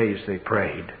 3 days they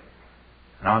prayed.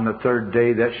 And on the third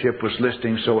day that ship was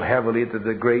listing so heavily that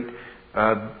the great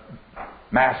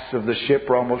masts of the ship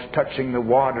were almost touching the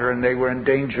water, and they were in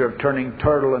danger of turning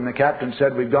turtle. And the captain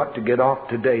said, we've got to get off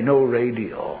today. No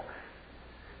radio.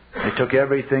 They took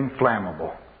everything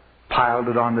flammable, piled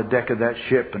it on the deck of that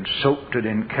ship, and soaked it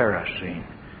in kerosene.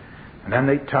 And then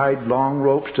they tied long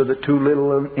ropes to the 2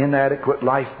 little inadequate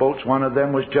lifeboats. One of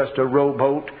them was just a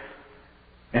rowboat,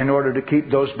 in order to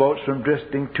keep those boats from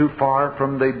drifting too far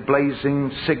from the blazing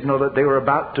signal that they were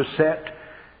about to set.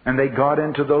 And they got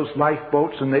into those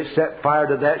lifeboats and they set fire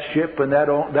to that ship, and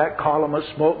that column of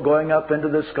smoke going up into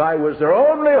the sky was their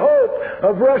only hope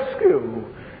of rescue.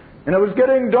 And it was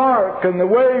getting dark, and the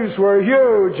waves were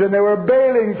huge, and they were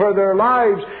bailing for their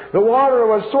lives. The water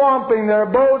was swamping their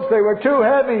boats. They were too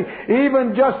heavy,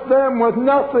 even just them, with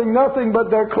nothing but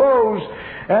their clothes.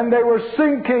 And they were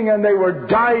sinking, and they were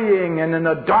dying. And in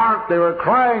the dark, they were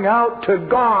crying out to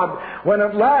God, when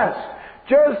at last,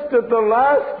 just at the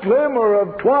last glimmer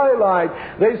of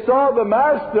twilight, they saw the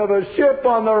mast of a ship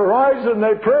on the horizon.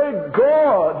 They prayed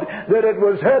God that it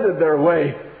was headed their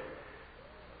way.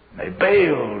 They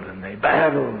bailed and they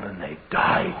battled and they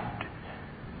died,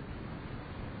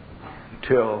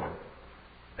 until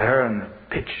there in the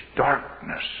pitch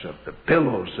darkness of the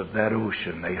billows of that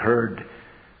ocean, they heard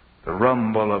the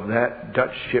rumble of that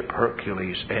Dutch ship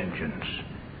Hercules' engines.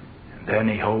 And then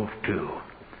he hove to,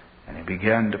 and he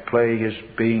began to play his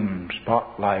beam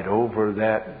spotlight over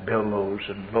that billows,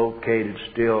 and located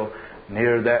still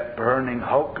near that burning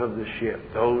hulk of the ship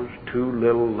those 2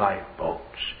 little lifeboats.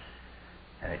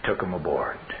 And they took him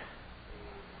aboard.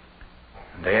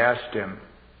 And they asked him,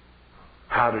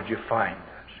 how did you find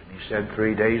us? And he said,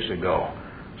 3 days ago,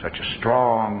 such a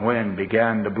strong wind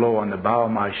began to blow on the bow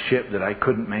of my ship that I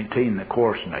couldn't maintain the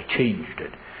course, and I changed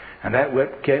it. And that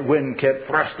wind kept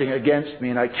thrusting against me,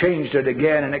 and I changed it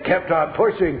again, and it kept on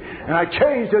pushing, and I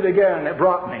changed it again, and it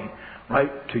brought me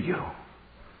right to you.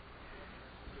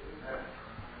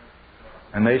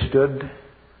 And they stood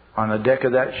on the deck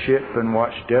of that ship and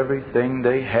watched everything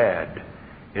they had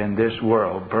in this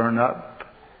world burn up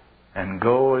and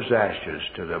go as ashes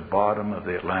to the bottom of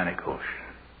the Atlantic Ocean.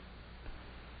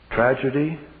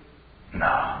 Tragedy?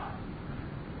 No.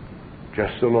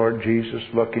 Just the Lord Jesus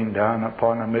looking down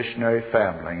upon a missionary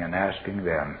family and asking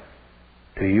them,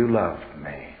 do you love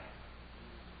me?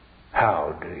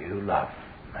 How do you love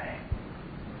me?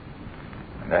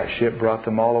 And that ship brought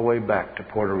them all the way back to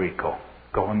Puerto Rico,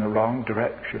 going the wrong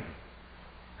direction.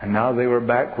 And now they were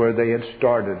back where they had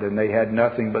started, and they had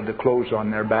nothing but the clothes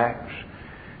on their backs.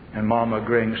 And Mama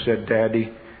Grings said,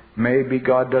 Daddy, maybe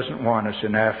God doesn't want us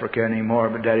in Africa anymore.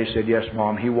 But Daddy said, yes,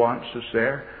 Mom, He wants us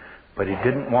there. But He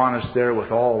didn't want us there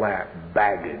with all that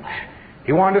baggage.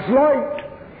 He wanted us light,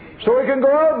 so we can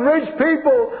go out and reach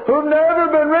people who've never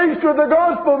been reached with the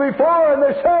gospel before. And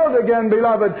they sailed again,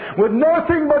 beloved, with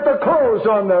nothing but the clothes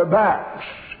on their backs.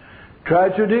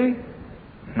 Tragedy?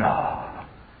 No.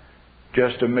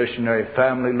 Just a missionary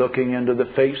family looking into the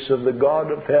face of the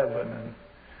God of heaven and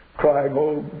crying,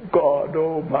 oh God,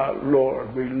 oh my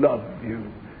Lord, we love you,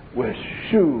 with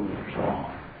shoes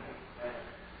on.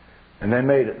 And they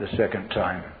made it the second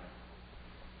time.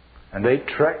 And they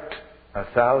trekked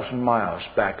 1,000 miles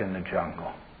back in the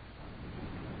jungle.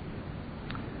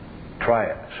 Try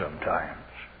it sometimes.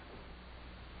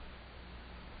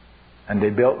 And they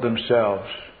built themselves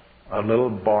a little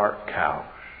bark house.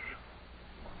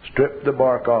 Stripped the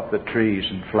bark off the trees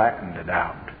and flattened it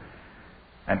out,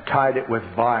 and tied it with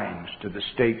vines to the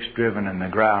stakes driven in the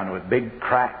ground with big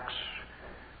cracks.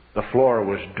 The floor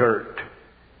was dirt,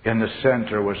 In the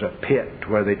center was a pit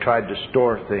where they tried to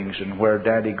store things and where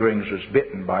Daddy Grings was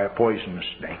bitten by a poisonous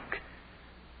snake.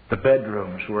 The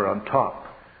bedrooms were on top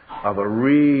of a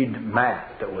reed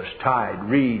mat that was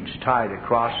reeds tied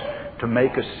across to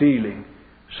make a ceiling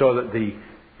so that the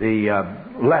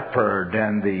leopard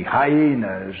and the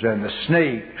hyenas and the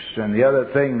snakes and the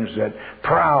other things that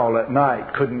prowl at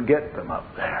night couldn't get them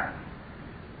up there.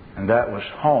 And that was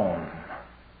home.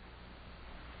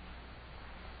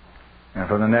 And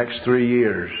for the next 3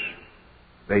 years,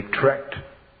 they trekked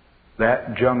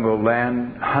that jungle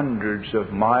land hundreds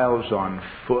of miles on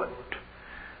foot,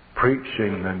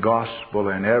 preaching the gospel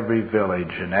in every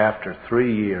village. And after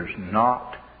 3 years,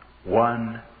 not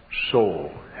one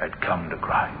soul had come to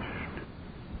Christ.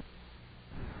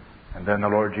 And then the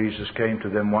Lord Jesus came to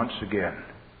them once again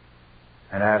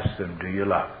and asked them, "Do you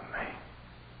love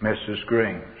me?" Mrs.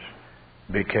 Grings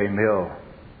became ill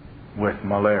with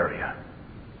malaria.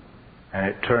 And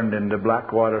it turned into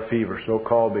black water fever, so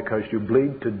called because you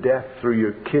bleed to death through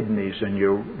your kidneys and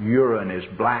your urine is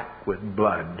black with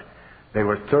blood. They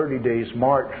were 30 days'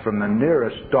 march from the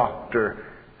nearest doctor,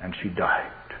 and she died.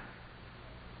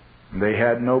 They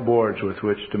had no boards with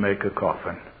which to make a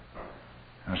coffin.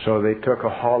 And so they took a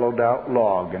hollowed-out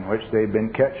log in which they'd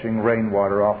been catching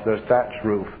rainwater off their thatch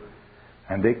roof,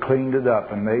 and they cleaned it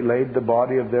up, and they laid the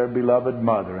body of their beloved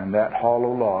mother in that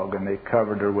hollow log, and they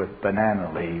covered her with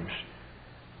banana leaves.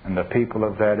 And the people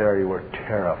of that area were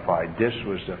terrified. This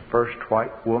was the first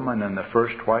white woman and the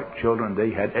first white children they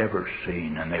had ever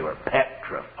seen, and they were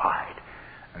petrified.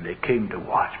 And they came to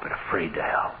watch, but afraid to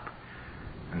help.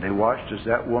 And they watched as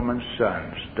that woman's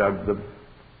sons dug the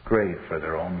grave for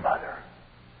their own mother.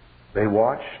 They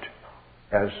watched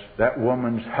as that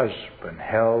woman's husband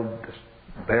held the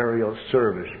burial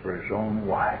service for his own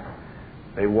wife.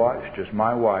 They watched as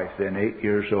my wife, then 8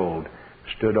 years old,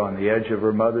 stood on the edge of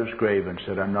her mother's grave and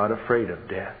said, "I'm not afraid of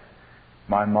death.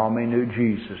 My mommy knew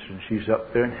Jesus, and she's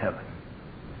up there in heaven.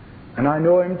 And I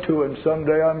know Him too, and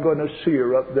someday I'm going to see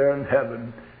her up there in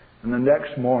heaven." And the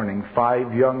next morning,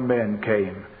 5 young men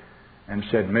came and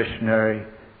said, "Missionary,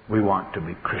 we want to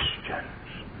be Christians."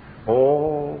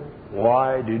 "Oh,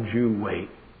 why did you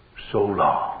wait so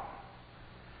long?"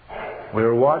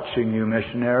 "We're watching you,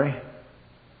 missionary.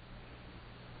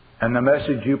 And the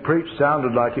message you preached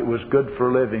sounded like it was good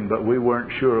for living, but we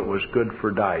weren't sure it was good for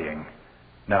dying.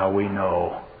 Now we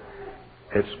know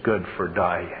it's good for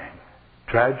dying."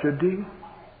 Tragedy?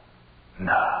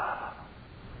 No.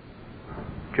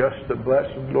 Just the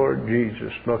blessed Lord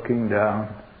Jesus looking down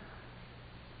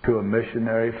to a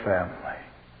missionary family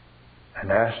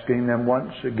and asking them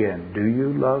once again, "Do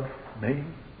you love me?"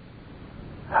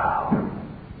 How?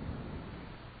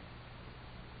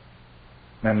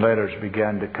 Then letters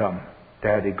began to come.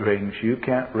 "Daddy Grings, you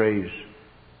can't raise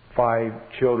 5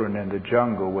 children in the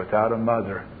jungle without a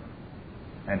mother."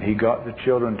 And he got the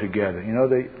children together. You know,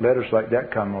 letters like that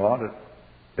come a lot.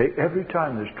 Every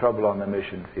time there's trouble on the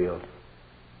mission field,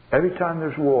 every time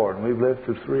there's war, and we've lived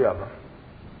through 3 of them,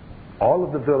 all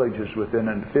of the villages within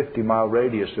a 50-mile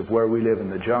radius of where we live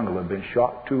in the jungle have been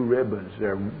shot to ribbons.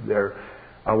 They're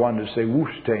I wanted to say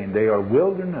Woestijn. They are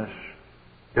wilderness.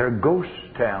 They're ghost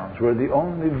towns. We're the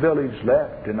only village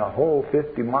left in a whole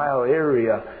 50-mile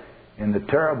area in the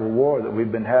terrible war that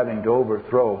we've been having to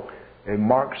overthrow a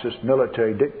Marxist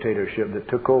military dictatorship that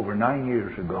took over 9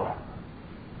 years ago.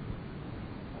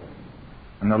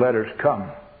 And the letters come.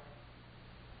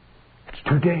 "It's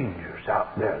too dangerous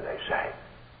out there," they say.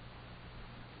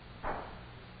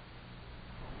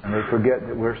 And they forget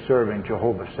that we're serving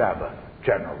Jehovah Sabaoth,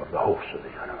 General of the hosts of the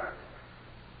universe.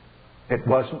 It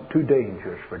wasn't too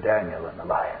dangerous for Daniel in the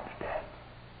lion's den.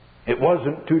 It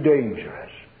wasn't too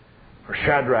dangerous for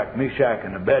Shadrach, Meshach,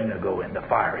 and Abednego in the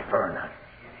fiery furnace.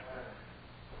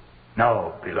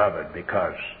 No, beloved,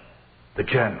 because the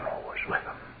general was with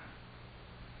them.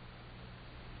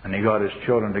 And he got his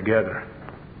children together.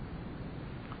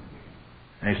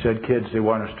 And he said, "Kids, they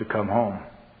want us to come home.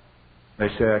 They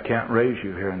say, I can't raise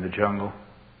you here in the jungle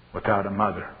without a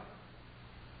mother.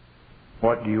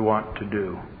 What do you want to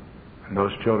do?" And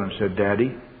those children said,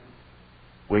 "Daddy,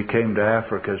 we came to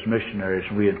Africa as missionaries,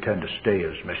 and we intend to stay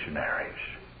as missionaries."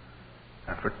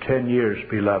 And for 10 years,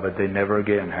 beloved, they never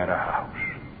again had a house.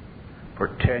 For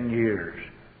 10 years,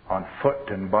 on foot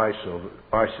and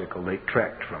bicycle, they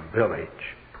trekked from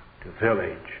village to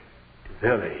village, to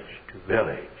village, to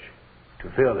village, to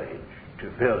village, to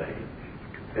village,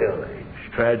 to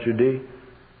village. Tragedy?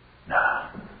 Nah.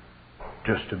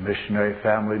 Just a missionary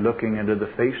family looking into the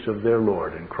face of their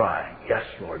Lord and crying, "Yes,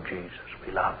 Lord Jesus,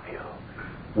 we love you,"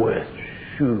 with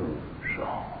shoes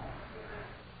on.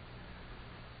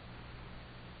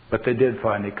 But they did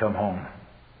finally come home.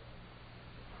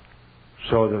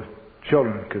 so the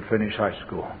children could finish high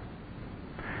school.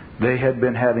 They had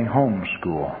been having home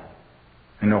school.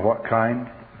 You know what kind?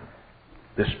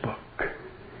 This book.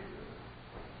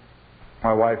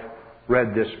 My wife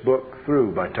read this book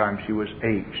through by the time she was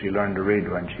 8. She learned to read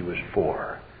when she was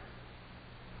 4.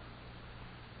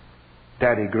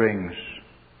 Daddy Grings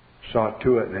saw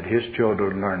to it that his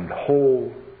children learned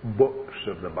whole books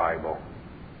of the Bible,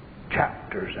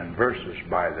 chapters and verses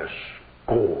by the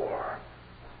score.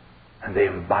 And they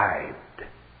imbibed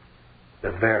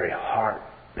the very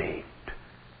heartbeat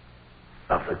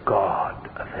of the God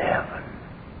of heaven.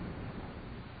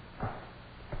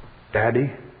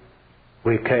 Daddy,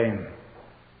 we came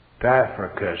to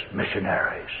Africa as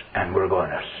missionaries, and we're going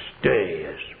to stay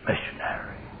as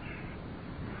missionaries.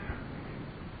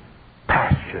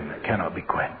 Passion that cannot be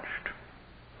quenched.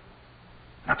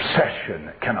 Obsession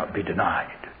that cannot be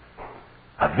denied.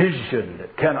 A vision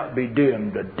that cannot be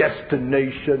dimmed. A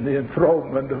destination, the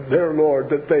enthronement of their Lord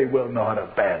that they will not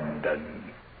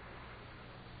abandon.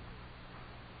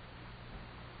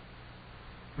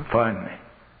 And finally,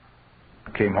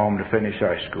 I came home to finish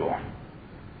high school.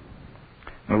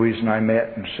 Louise and I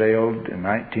met and sailed in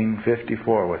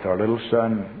 1954 with our little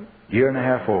son, 1.5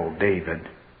 years old, David.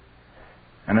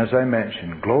 And as I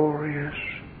mentioned, glorious,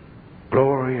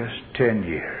 glorious 10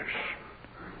 years.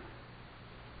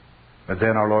 But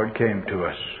then our Lord came to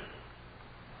us.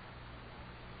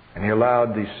 And He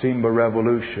allowed the Simba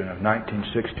Revolution of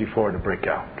 1964 to break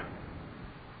out.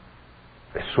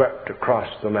 They swept across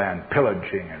the land,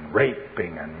 pillaging and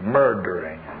raping and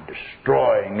murdering and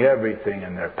destroying everything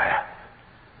in their path.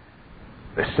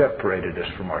 They separated us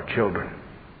from our children.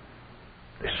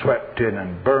 They swept in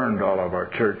and burned all of our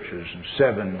churches and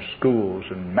 7 schools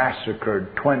and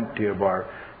massacred 20 of our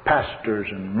pastors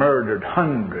and murdered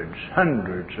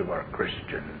hundreds of our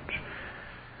Christians.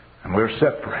 And we were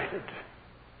separated.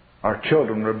 Our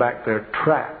children were back there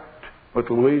trapped with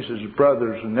Louise's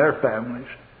brothers and their families.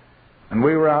 And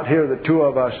we were out here, the 2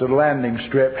 of us, at a landing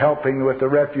strip helping with the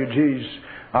refugees.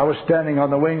 I was standing on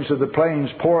the wings of the planes,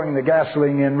 pouring the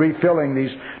gasoline in, refilling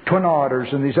these Twin Otters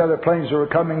and these other planes that were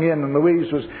coming in. And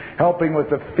Louise was helping with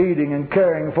the feeding and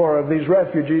caring for of these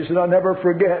refugees. And I'll never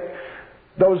forget,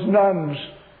 those nuns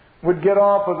would get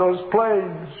off of those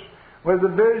planes with the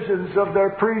visions of their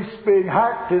priests being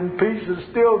hacked in pieces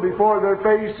still before their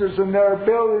faces, and their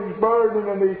buildings burning,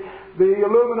 and the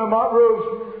aluminum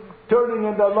roofs turning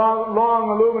into long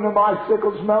aluminum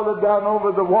icicles melted down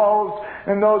over the walls.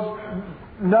 And those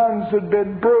nuns had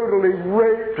been brutally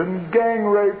raped and gang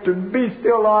raped and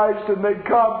bestialized, and they'd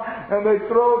come and they'd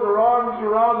throw their arms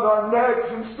around our necks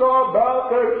and sob out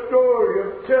their story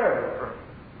of terror.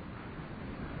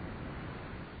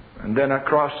 And then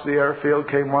across the airfield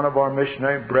came one of our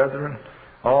missionary brethren.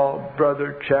 Oh,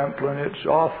 Brother Champlin, it's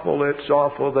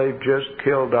awful. They've just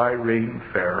killed Irene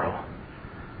Farrell,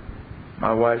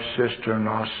 my wife's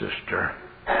sister-in-law's sister.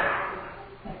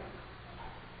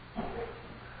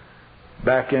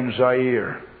 Back in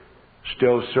Zaire,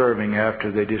 still serving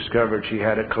after they discovered she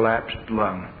had a collapsed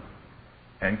lung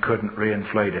and couldn't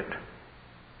reinflate it.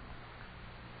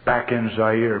 Back in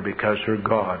Zaire because her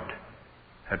God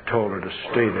had told her to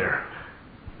stay there.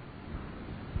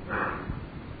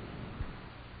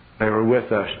 They were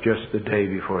with us just the day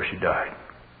before she died.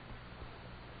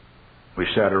 We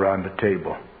sat around the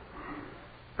table.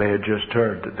 They had just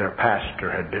heard that their pastor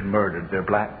had been murdered, their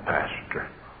black pastor.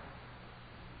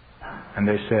 And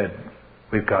they said,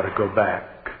 we've got to go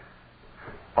back.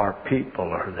 Our people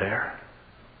are there.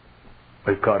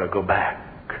 We've got to go back.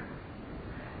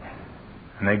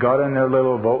 And they got in their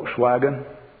little Volkswagen,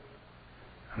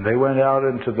 and they went out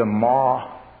into the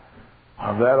maw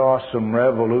of that awesome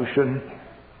revolution,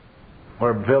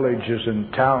 where villages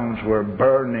and towns were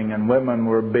burning, and women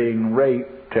were being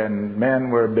raped, and men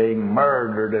were being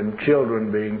murdered, and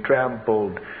children being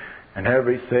trampled, and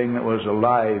everything that was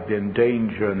alive in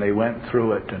danger. And they went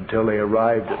through it until they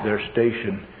arrived at their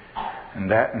station.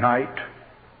 And that night,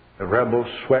 the rebels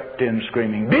swept in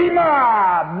screaming,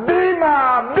 "Bima!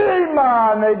 Bima!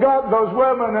 Bima!" And they got those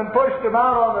women and pushed them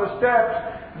out on the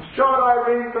steps and shot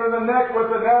Irene through the neck with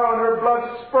an arrow, and her blood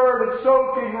spurted,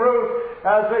 soaking Ruth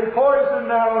as a poisoned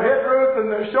arrow hit Ruth in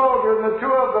the shoulder, and the 2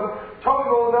 of them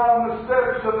tumbled down the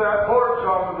steps of that porch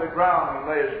onto the ground and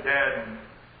lay as dead.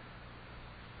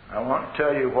 I won't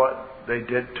tell you what they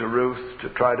did to Ruth to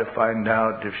try to find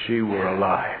out if she were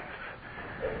alive.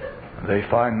 They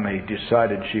finally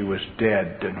decided she was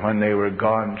dead, and when they were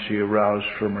gone, she aroused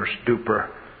from her stupor,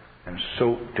 and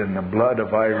soaked in the blood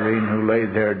of Irene, who lay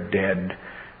there dead,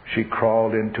 she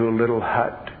crawled into a little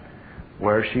hut,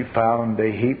 where she found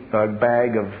a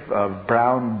bag of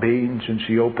brown beans, and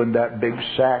she opened that big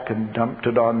sack and dumped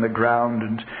it on the ground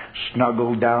and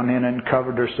snuggled down in and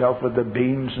covered herself with the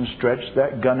beans and stretched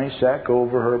that gunny sack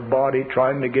over her body,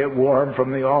 trying to get warm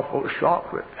from the awful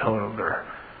shock that held her.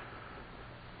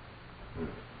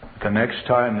 The next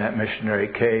time that missionary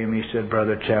came, he said,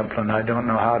 "Brother Champlin, I don't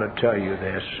know how to tell you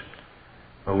this,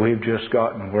 but we've just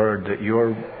gotten word that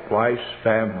your wife's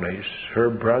families, her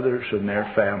brothers and their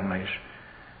families,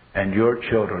 and your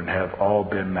children have all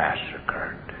been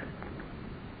massacred."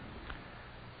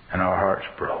 And our hearts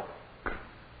broke.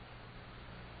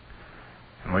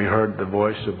 And we heard the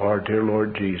voice of our dear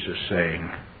Lord Jesus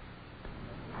saying,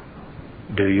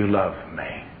 "Do you love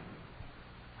me?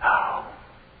 How?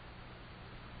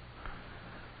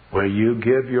 Will you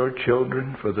give your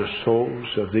children for the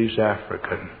souls of these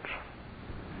Africans?"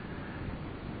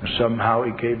 And somehow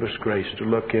He gave us grace to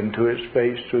look into His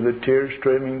face through the tears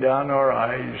streaming down our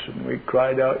eyes, and we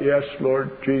cried out, "Yes,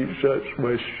 Lord Jesus,"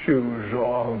 with shoes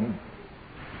on.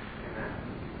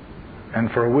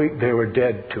 And for a week they were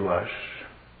dead to us.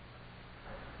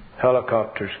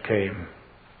 Helicopters came.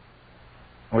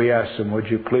 We asked them,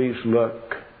 "Would you please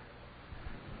look?"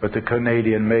 But the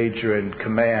Canadian major in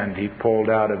command, he pulled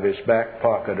out of his back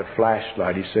pocket a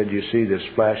flashlight. He said, "You see this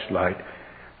flashlight?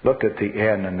 Look at the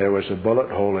end." And there was a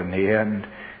bullet hole in the end.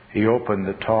 He opened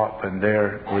the top, and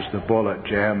there was the bullet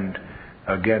jammed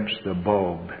against the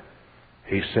bulb.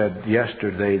 He said,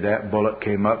 "Yesterday that bullet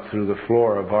came up through the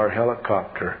floor of our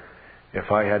helicopter.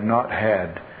 If I had not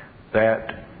had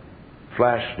that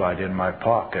flashlight in my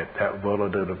pocket, that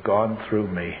bullet would have gone through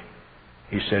me."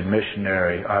 He said,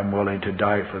 "Missionary, I'm willing to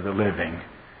die for the living,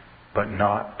 but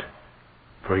not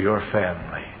for your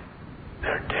family.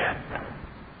 They're dead."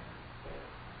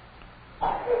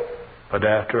 But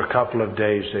after a couple of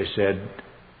days they said,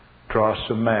 "Draw us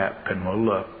a map and we'll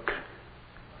look."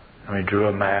 And we drew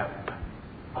a map.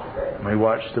 And we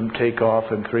watched them take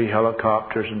off in 3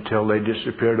 helicopters until they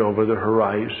disappeared over the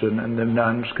horizon, and the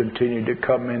nuns continued to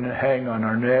come in and hang on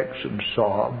our necks and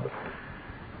sob.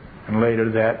 And later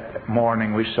that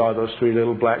morning we saw those 3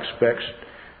 little black specks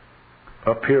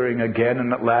appearing again,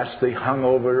 and at last they hung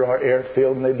over our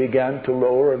airfield and they began to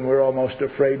lower, and we're almost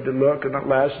afraid to look, and at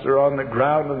last they're on the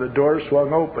ground and the door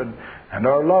swung open and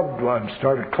our loved ones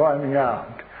started climbing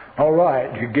out. "All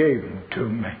right, you gave them to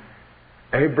me.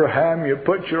 Abraham, you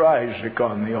put your Isaac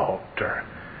on the altar.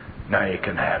 Now you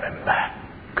can have him back."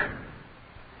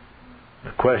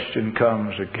 The question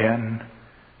comes again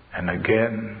and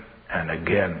again and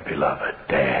again, "Beloved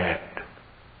Dad,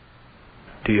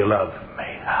 do you love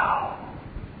me? How?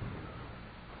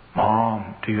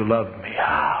 Mom, do you love me?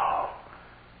 How?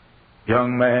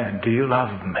 Young man, do you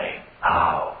love me?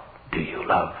 How do you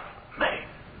love me?"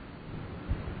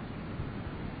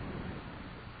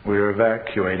 We were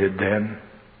evacuated then.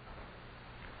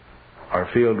 Our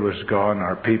field was gone.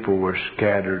 Our people were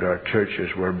scattered. Our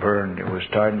churches were burned. It was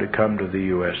time to come to the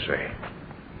USA.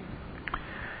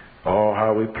 Oh,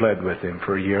 how we pled with Him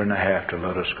for 1.5 years to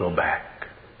let us go back.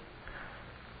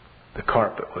 The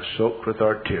carpet was soaked with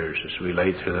our tears as we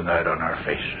lay through the night on our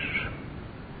faces.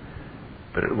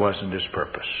 But it wasn't His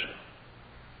purpose.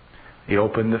 He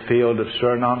opened the field of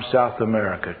Suriname, South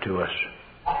America to us.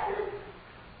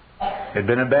 It had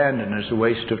been abandoned as a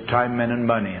waste of time, men, and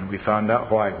money, and we found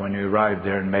out why when we arrived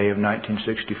there in May of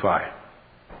 1965.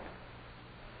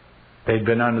 They'd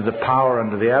been under the power,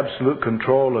 under the absolute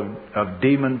control of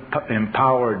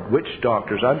demon-empowered witch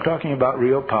doctors. I'm talking about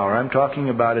real power. I'm talking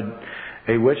about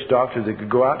a witch doctor that could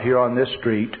go out here on this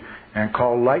street and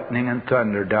call lightning and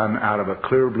thunder down out of a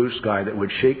clear blue sky that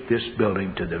would shake this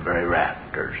building to the very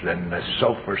rafters, and the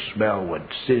sulfur smell would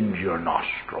singe your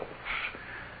nostrils.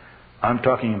 I'm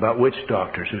talking about witch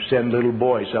doctors who send little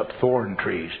boys up thorn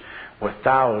trees with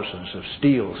thousands of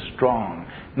steel-strong,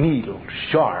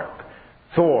 needle-sharp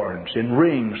thorns in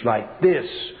rings like this,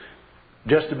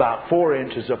 just about 4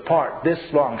 inches apart, this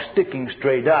long, sticking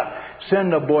straight up.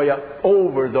 Send a boy up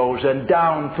over those and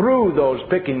down through those,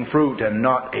 picking fruit, and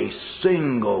not a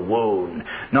single wound,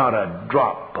 not a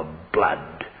drop of blood.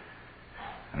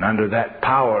 And under that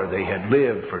power they had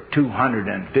lived for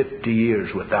 250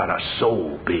 years without a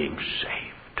soul being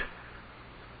saved.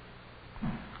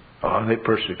 Oh, they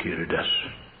persecuted us.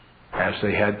 As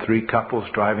they had 3 couples,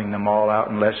 driving them all out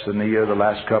in less than a year. The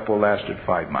last couple lasted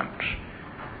 5 months.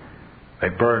 They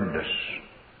burned us.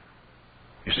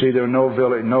 You see, there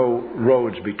were no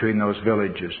roads between those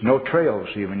villages, no trails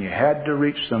even. You had to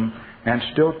reach them, and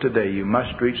still today you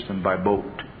must reach them by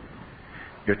boat.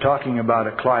 You're talking about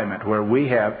a climate where we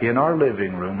have, in our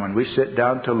living room, when we sit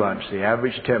down to lunch, the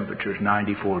average temperature is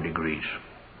 94 degrees.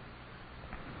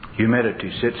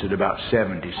 Humidity sits at about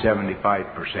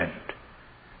 75%.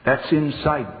 That's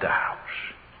inside the house.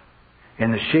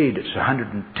 In the shade, it's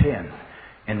 110.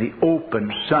 In the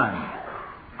open sun,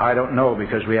 I don't know,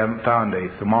 because we haven't found a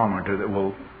thermometer that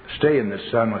will stay in the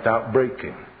sun without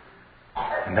breaking.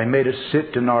 And they made us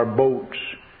sit in our boats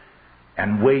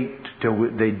and wait till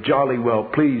they jolly well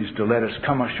pleased to let us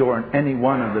come ashore in any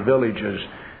one of the villages.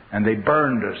 And they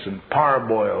burned us and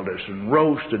parboiled us and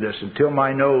roasted us until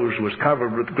my nose was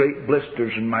covered with great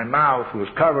blisters and my mouth was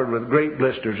covered with great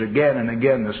blisters again and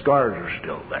again. The scars are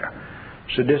still there.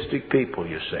 Sadistic people,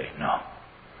 you say? No.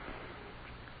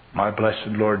 My blessed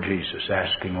Lord Jesus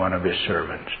asking one of His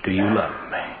servants, do you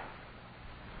love me?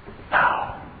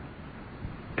 Now,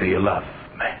 do you love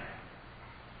me?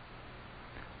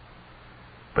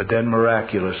 But then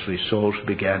miraculously souls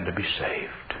began to be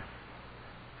saved.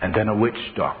 And then a witch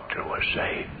doctor was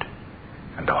saved.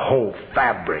 And the whole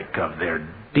fabric of their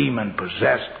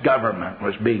demon-possessed government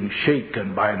was being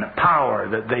shaken by a power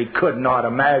that they could not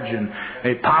imagine,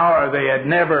 a power they had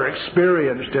never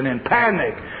experienced. And in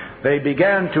panic, they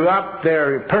began to up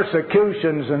their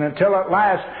persecutions, and until at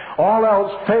last, all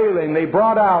else failing, they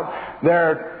brought out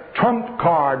their trump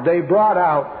card. They brought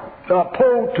out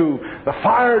Potu, the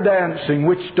fire-dancing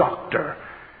witch doctor.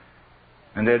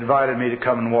 And they invited me to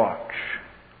come and watch.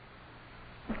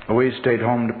 We stayed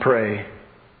home to pray.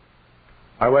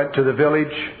 I went to the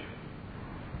village,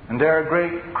 and there a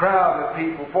great crowd of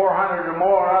people, 400 or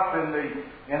more, up in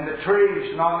the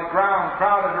trees and on the ground,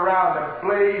 crowded around a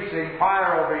blazing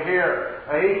fire over here,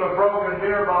 a heap of broken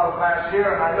beer bottle glass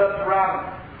here, and I looked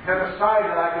around to the side,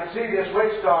 and I could see this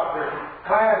witch doctor,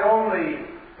 clad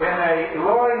only in a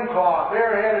loincloth,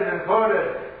 bareheaded and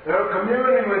hooded. They were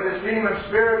communing with his demon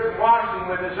spirits and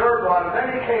washing with his herb water. Then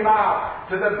he came out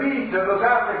to the beat of those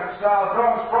African-style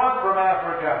drums brought from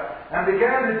Africa and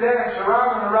began to dance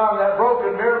around and around that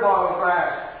broken beer bottle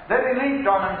glass. Then he leaped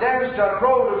on and danced on,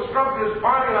 rolled and struck his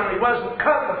body on. He wasn't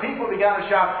cut. The people began to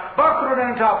shout, Bakru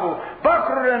Dentapu,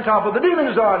 Bakru Dentapu. The demon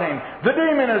is on him. The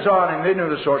demon is on him. They knew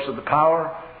the source of the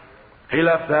power. He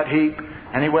left that heap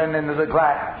and he went into the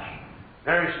glass.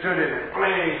 There he stood in it,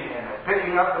 blazing,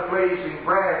 picking up the blazing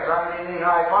brands on the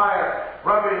knee-high fire,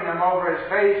 rubbing them over his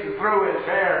face and through his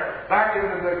hair, back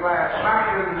into the glass,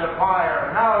 back into the fire.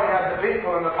 And now he had the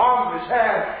people in the palm of his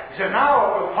hand. He said, now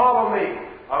if you'll follow me,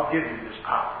 I'll give you this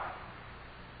power.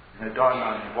 And it dawned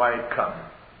on him why he'd come.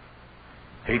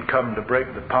 He'd come to break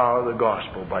the power of the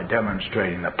gospel by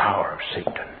demonstrating the power of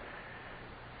Satan.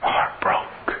 My heart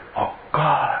broke. Oh,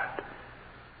 God.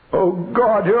 Oh,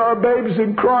 God, here are babes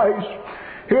in Christ.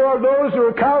 Here are those who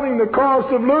are counting the cost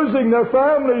of losing their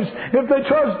families if they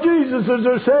trust Jesus as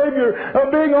their Savior, of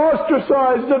being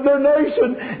ostracized of their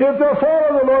nation if they'll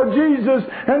follow the Lord Jesus,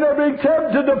 and they're being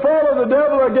tempted to follow the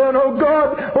devil again. Oh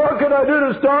God, what can I do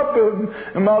to stop them?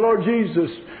 And my Lord Jesus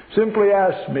simply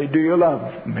asked me, do you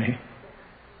love me?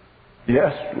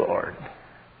 Yes, Lord.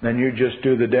 Then you just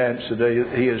do the dance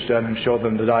that He has done and show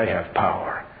them that I have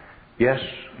power. Yes,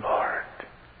 Lord.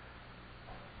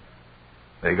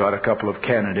 They got a couple of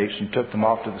candidates and took them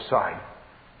off to the side.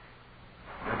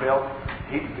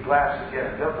 They heated the glass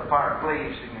again, built the fire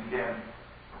blazing again.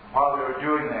 While they were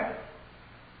doing that,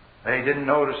 they didn't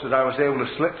notice that I was able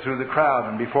to slip through the crowd,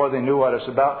 and before they knew what I was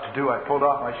about to do, I pulled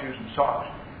off my shoes and socks.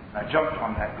 And I jumped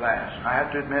on that glass. And I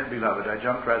have to admit, beloved, I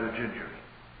jumped rather gingerly.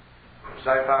 As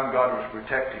I found God was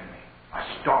protecting me, I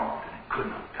stomped and could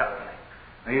not tell me.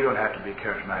 Now, you don't have to be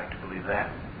charismatic to believe that.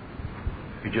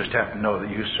 You just have to know that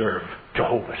you serve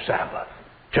Jehovah Sabbath,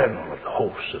 General of the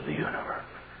hosts of the universe.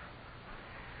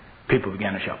 People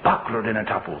began to shout, Bakru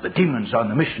Dentapu, the demon's on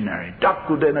the missionary,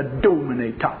 Daku Dena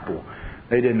Domine Tapu.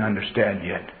 They didn't understand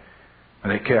yet.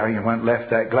 When they carried and went left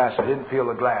that glass, I didn't feel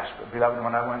the glass, but beloved,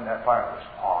 when I went in that fire, it was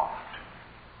hot.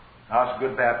 I was a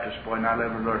good Baptist boy, and I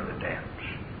never learned to dance.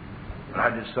 But I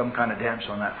did some kind of dance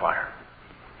on that fire.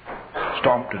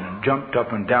 Stomped it and jumped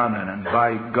up and down it, and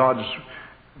by God's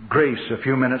grace, a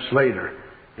few minutes later,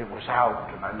 it was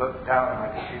out, and I looked down and I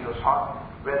could see those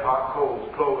red-hot coals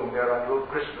glowing there on little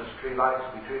Christmas tree lights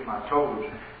between my toes.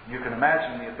 You can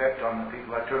imagine the effect on the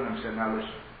people. I turned and said, now listen,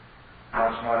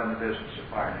 God's not in the business of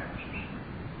fire dances.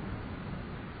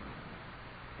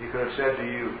 He could have said to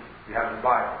you, you have the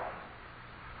Bible,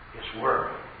 His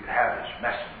Word, you have His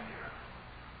messenger,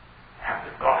 you have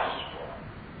the gospel.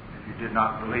 If you did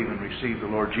not believe and receive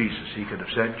the Lord Jesus, He could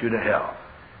have sent you to hell,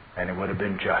 and it would have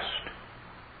been just.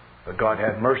 But God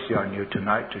had mercy on you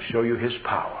tonight to show you His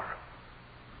power.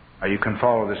 Now you can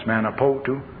follow this man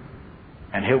Apotu,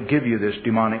 and he'll give you this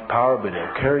demonic power, but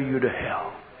he'll carry you to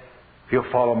hell. If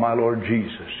you'll follow my Lord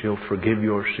Jesus, He'll forgive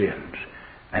your sins,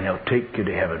 and He'll take you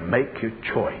to heaven. Make your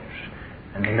choice.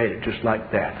 And they made it just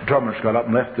like that. The drummers got up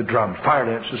and left the drums. Fire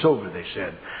dance is over, they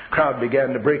said. Crowd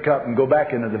began to break up and go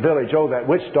back into the village. Oh, that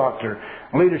witch doctor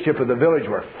and leadership of the village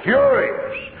were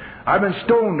furious. I've been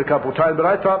stoned a couple times, but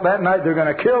I thought that night they're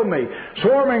going to kill me.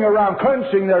 Swarming around,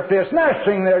 clenching their fists,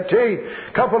 gnashing their teeth.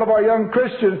 A couple of our young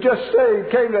Christians just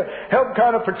came to help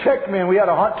kind of protect me, and we had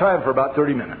a hot time for about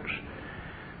 30 minutes.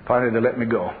 Finally, they let me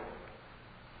go.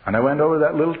 And I went over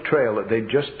that little trail that they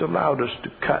just allowed us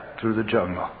to cut through the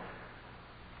jungle.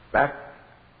 Back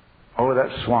over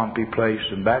that swampy place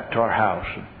and back to our house.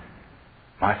 And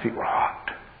my feet were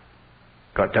hot.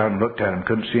 Got down and looked at them,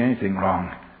 couldn't see anything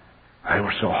wrong. They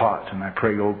were so hot, and I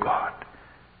prayed, oh God,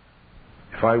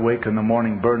 if I wake in the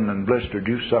morning burning and blistered,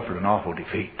 you suffered an awful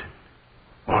defeat.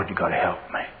 Lord, you got to help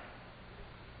me.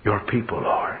 Your people,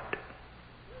 Lord.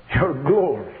 Your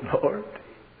glory, Lord.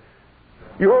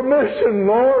 Your mission,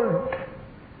 Lord.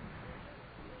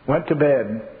 Went to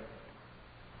bed.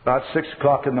 About 6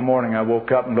 o'clock in the morning, I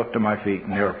woke up and looked at my feet,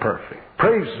 and they were perfect.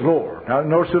 Praise the Lord. Now,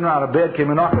 no sooner out of bed came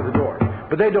a knock at the door.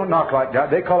 But they don't knock like that.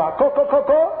 They call out, "Co, co, co,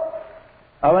 co."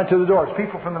 I went to the door. It's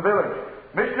people from the village.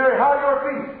 "Missionary, how are your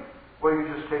feet?" "Well, you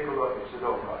just take a look." They said,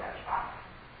 "Oh, God has power."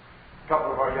 A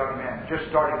couple of our young men, just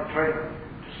starting to train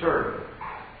to serve,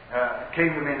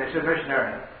 came to me and they said,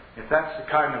 "Missionary, if that's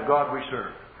the kind of God we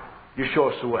serve, you show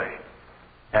us the way,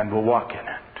 and we'll walk in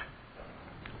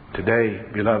it." Today,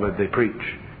 beloved, they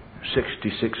preach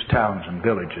 66 towns and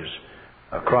villages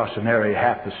across an area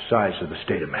half the size of the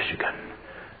state of Michigan.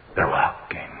 They're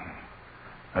walking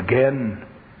again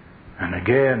and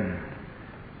again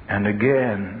and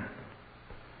again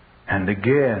and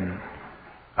again.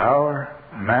 Our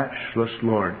matchless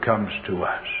Lord comes to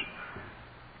us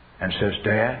and says,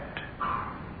 "Dad,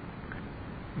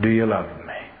 do you love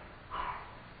me?"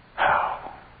 How?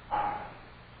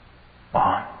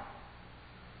 Mom,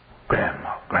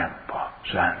 grandma, grandpa,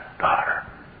 son, daughter,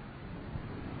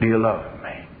 do you love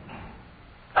me?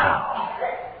 How?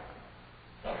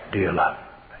 Do you love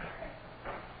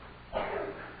me?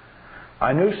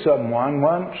 I knew someone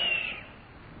once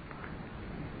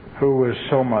who was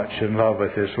so much in love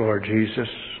with his Lord Jesus.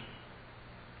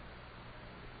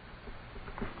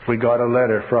 We got a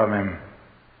letter from him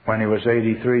when he was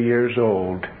 83 years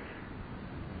old.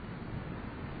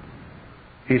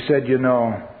 He said, "You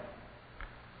know,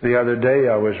 the other day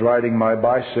I was riding my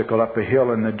bicycle up a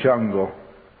hill in the jungle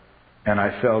and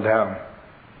I fell down.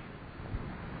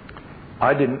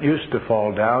 I didn't used to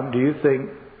fall down. Do you think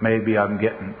maybe I'm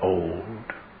getting old?"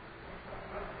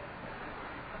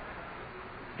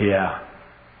 Yeah.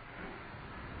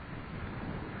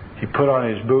 He put on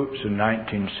his boots in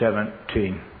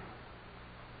 1917.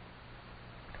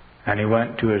 And he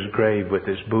went to his grave with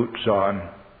his boots on,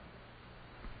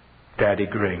 Daddy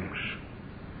Grings,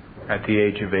 at the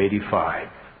age of 85,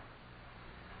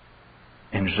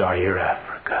 in Zaire,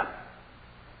 Africa.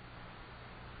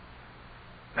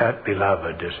 That,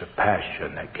 beloved, is a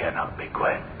passion that cannot be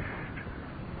quenched.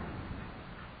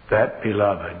 That,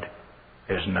 beloved,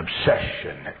 is an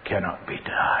obsession that cannot be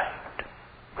denied.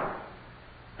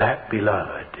 That,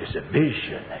 beloved, is a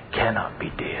vision that cannot be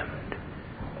dimmed.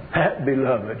 That,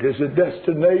 beloved, is a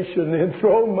destination, the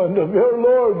enthronement of your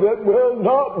Lord that will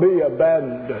not be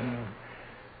abandoned.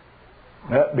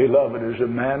 That, beloved, is a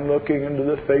man looking into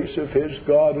the face of his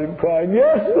God and crying,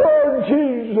 "Yes, Lord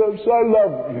Jesus, I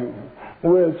love you,"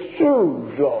 with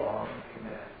shoes on.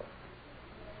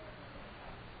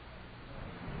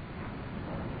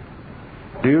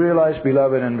 Do you realize,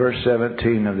 beloved, in verse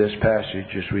 17 of this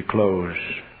passage as we close,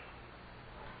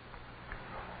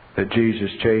 that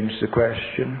Jesus changed the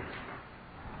question?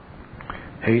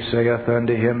 He saith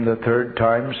unto him the third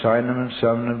time, "Simon,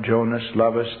 son of Jonas,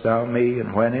 lovest thou me?"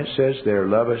 And when it says there,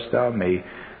 "lovest thou me,"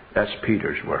 that's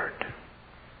Peter's word.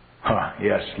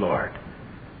 Yes, Lord.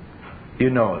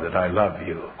 You know that I love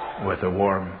you with a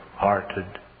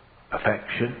warm-hearted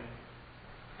affection.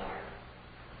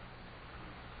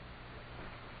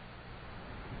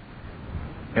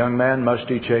 Young man, must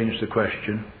he change the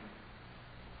question?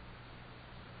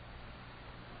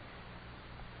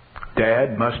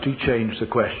 Dad, must he change the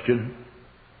question?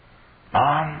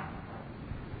 Mom,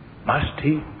 must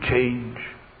he change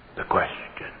the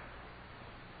question?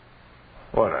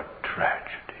 What a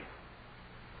tragedy.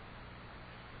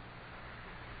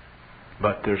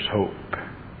 But there's hope.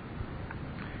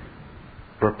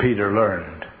 For Peter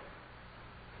learned.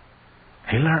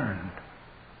 He learned.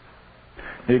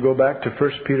 You go back to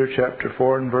 1 Peter chapter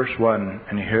 4 and verse 1,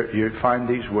 and you find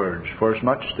these words. "For as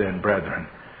much then, brethren,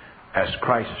 as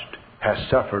Christ has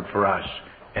suffered for us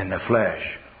in the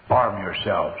flesh, arm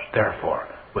yourselves, therefore,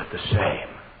 with the same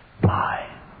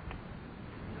mind."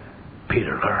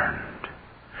 Peter learned.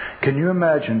 Can you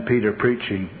imagine Peter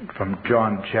preaching from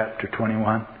John chapter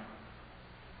 21?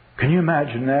 Can you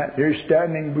imagine that? He's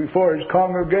standing before his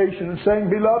congregation and saying,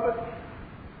 Beloved,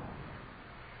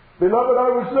 I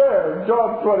was there in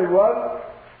John 21.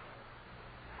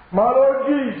 My Lord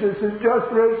Jesus had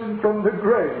just risen from the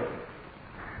grave.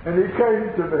 And he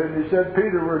came to me and he said,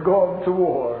 Peter, we're going to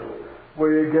war.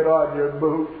 Will you get on your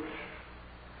boots?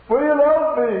 Will you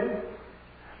love me?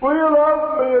 Will you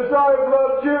love me as I have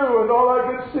loved you? And all I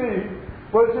could see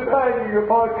was him hanging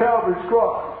upon Calvary's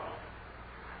cross.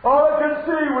 All I could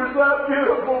see was that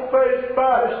beautiful face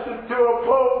bashed into a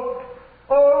pulp.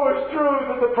 Oh, it was true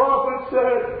that the prophet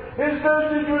said his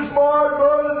visage was marred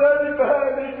more than any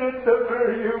bandage in the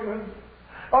very human.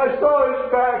 I saw his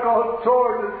back all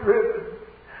torn and riven.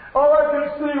 All I could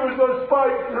see was the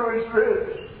spike through his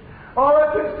ribs. All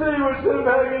I could see was him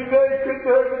hanging naked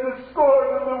there to the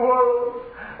scorn of the world.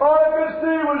 All I could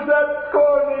see was that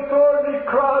thorny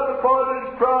crown upon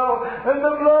his brow, and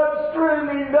the blood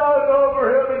streaming down over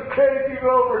him and caking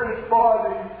over his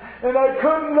body. And I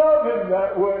couldn't love him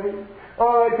that way.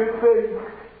 All I could think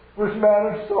was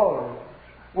Man of Sorrows.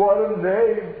 What a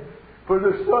name for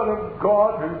the Son of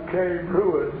God who came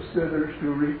ruined sinners to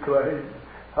reclaim.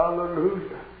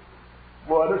 Hallelujah.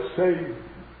 What a Savior.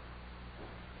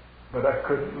 But I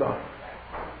couldn't love him.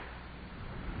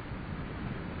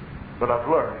 But I've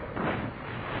learned.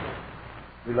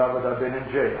 Beloved, I've been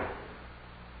in jail.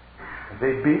 And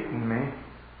they've beaten me.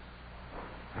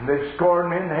 And they've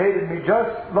scorned me and hated me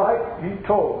just like He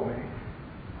told me.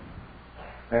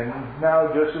 And now,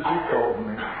 just as He told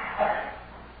me,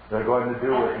 they're going to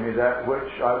do with me that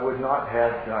which I would not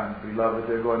have done. Beloved,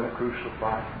 they're going to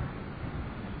crucify me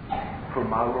for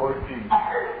my Lord Jesus.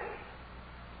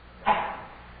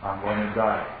 I'm going to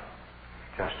die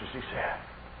just as He said.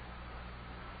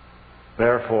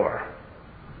 Therefore,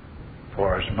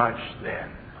 for as much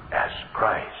then as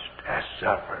Christ has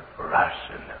suffered for us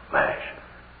in the flesh,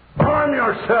 arm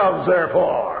yourselves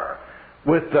therefore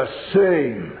with the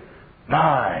same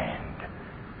mind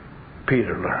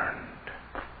Peter learned.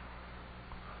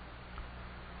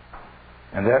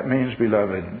 And that means,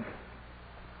 beloved,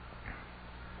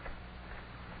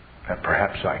 that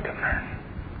perhaps I can learn.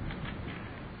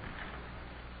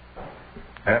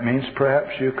 That means perhaps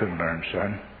you can learn,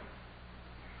 son.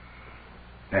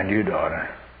 And you, daughter.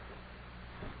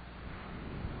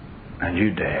 And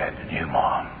you, Dad. And you,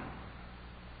 Mom.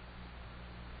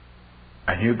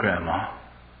 And you, Grandma.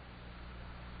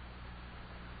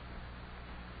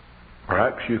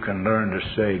 Perhaps you can learn to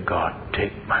say, God,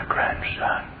 take my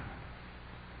grandson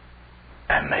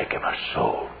and make him a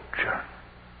soldier.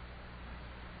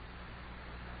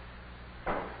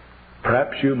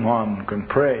 Perhaps you, Mom, can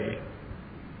pray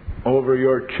over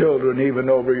your children, even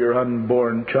over your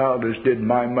unborn child, as did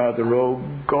my mother. Oh,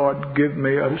 God, give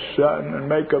me a son and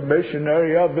make a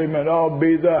missionary of him, and I'll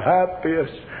be the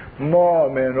happiest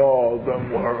mom in all the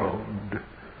world.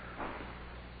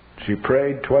 She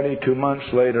prayed 22 months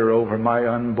later over my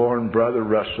unborn brother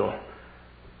Russell.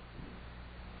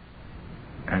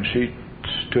 And she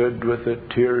stood with the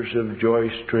tears of joy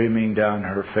streaming down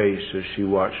her face as she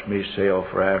watched me sail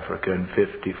for Africa in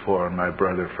 54 and my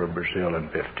brother for Brazil in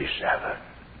 57.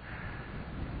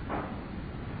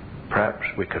 Perhaps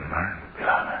we can learn,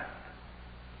 beloved.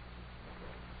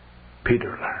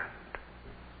 Peter learned.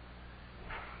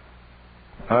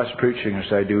 I was preaching,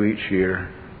 as I do each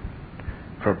year,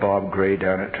 for Bob Gray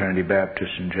down at Trinity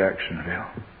Baptist in Jacksonville.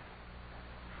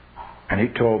 And he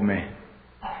told me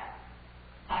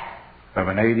of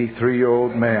an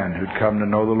 83-year-old man who'd come to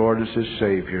know the Lord as his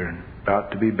Savior and about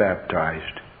to be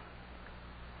baptized.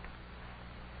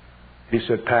 He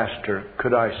said, Pastor,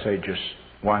 could I say just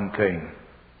one thing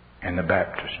in the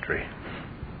baptistry?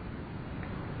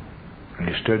 And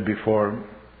he stood before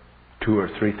 2,000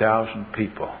 or 3,000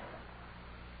 people,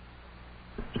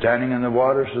 standing in the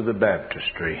waters of the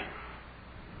baptistry.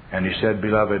 And he said,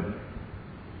 Beloved,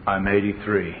 I'm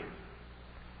 83,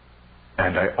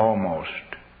 and I almost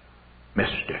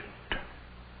missed it.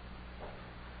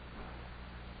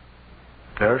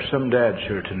 There are some dads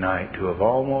here tonight who have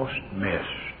almost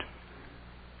missed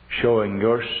showing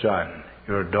your son,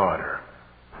 your daughter,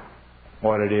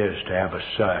 what it is to have a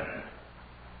son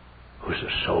who's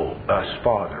a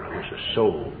father who's a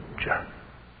soldier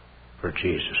for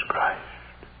Jesus Christ.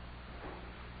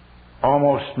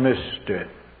 Almost missed it.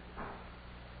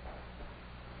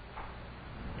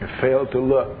 You failed to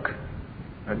look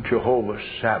at Jehovah's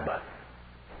Sabbath,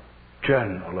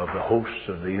 General of the hosts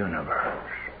of the universe.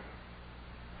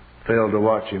 Failed to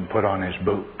watch him put on his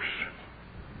boots.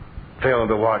 Failed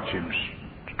to watch him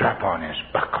strap on his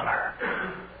buckler.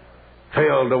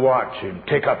 fail to watch him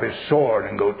take up his sword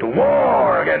and go to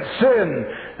war against sin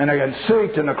and against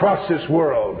Satan across this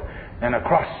world and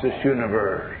across this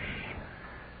universe.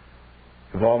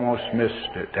 You've almost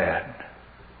missed it, Dad.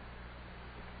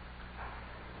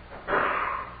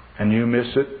 And you miss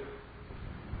it,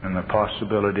 and the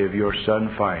possibility of your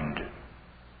son finding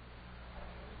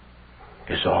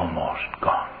it is almost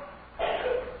gone.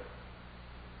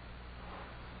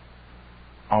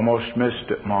 Almost missed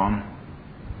it, Mom.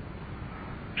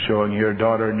 Showing your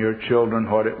daughter and your children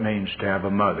what it means to have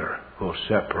a mother who will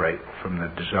separate from the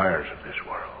desires of this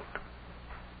world.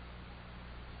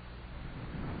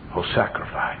 Who will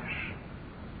sacrifice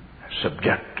and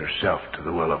subject herself to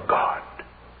the will of God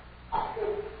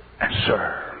and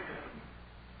serve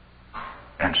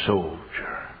and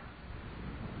soldier.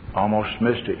 Almost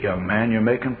missed it, young man. You're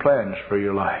making plans for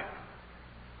your life.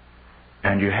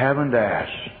 And you haven't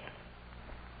asked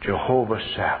Jehovah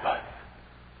Sabbath,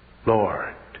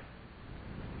 Lord,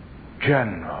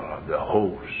 General of the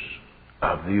hosts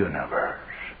of the universe,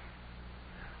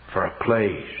 for a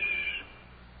place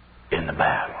in the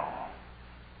battle.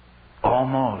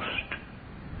 Almost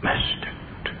missed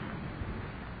it.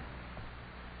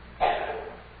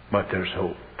 But there's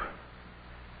hope.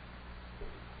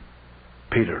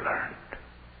 Peter learned.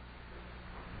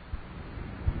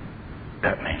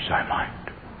 That means I might.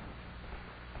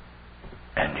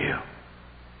 And you.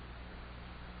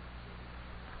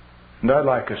 And I'd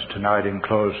like us tonight in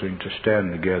closing to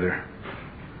stand together.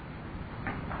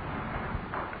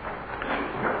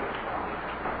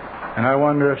 And I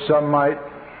wonder if some might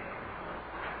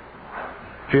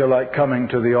feel like coming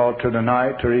to the altar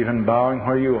tonight or even bowing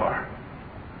where you are.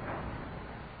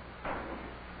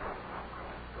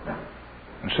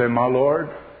 And say, my Lord,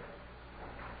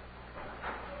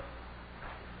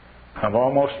 I've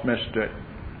almost missed it.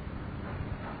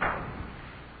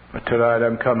 But tonight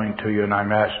I'm coming to you and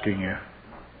I'm asking you,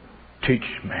 teach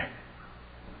me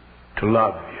to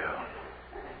love you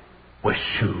with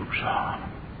shoes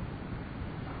on.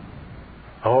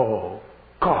 Oh,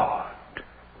 God,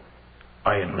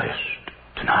 I enlist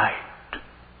tonight.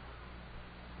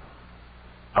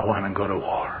 I want to go to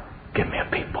war. Give me a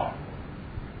people.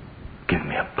 Give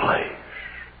me a place.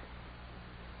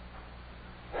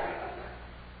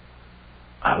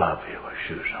 I love you with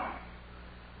shoes on.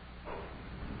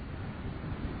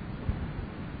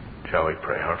 Shall we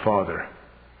pray? Our Father,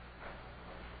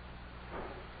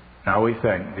 now we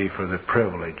thank Thee for the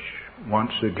privilege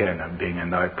once again of being in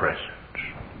Thy presence.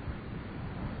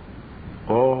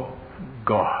 Oh,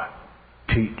 God,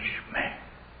 teach me.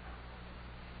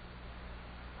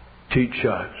 Teach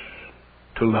us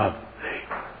to love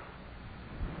Thee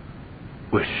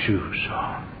with shoes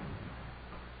on.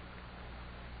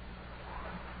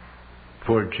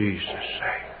 For Jesus'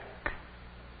 sake.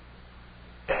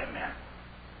 Amen.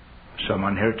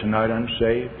 Someone here tonight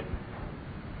unsaved?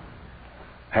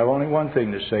 Have only one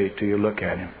thing to say to you. Look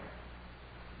at him.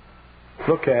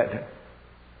 Look at him.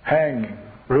 Hanging,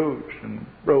 bruised and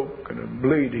broken and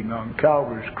bleeding on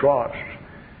Calvary's cross.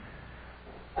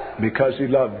 Because He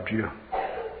loved you.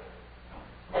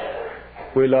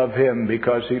 We love Him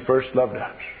because He first loved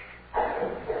us.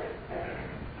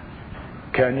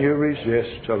 Can you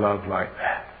resist a love like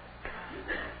that?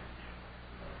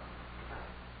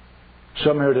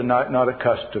 Some here tonight not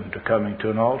accustomed to coming to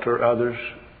an altar. Others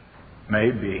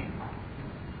may be.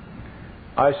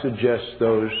 I suggest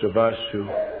those of us who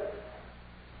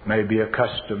may be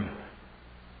accustomed,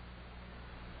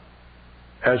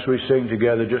 as we sing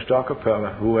together just a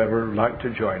cappella, whoever would like to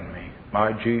join me.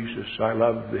 My Jesus, I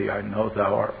love Thee, I know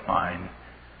Thou art mine.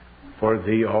 For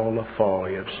Thee all the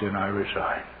folly of sin I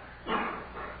resign.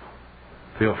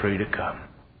 Feel free to come.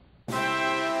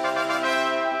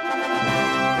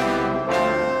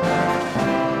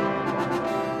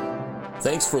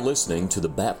 Thanks for listening to the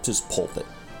Baptist Pulpit.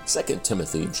 2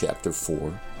 Timothy chapter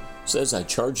 4 says, I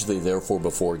charge thee therefore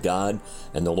before God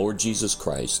and the Lord Jesus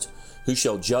Christ, who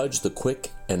shall judge the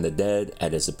quick and the dead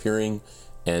at His appearing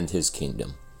and His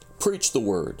kingdom. Preach the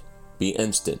word, be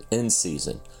instant, in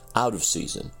season, out of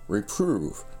season,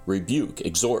 reprove, rebuke,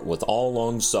 exhort with all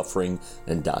long-suffering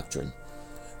and doctrine.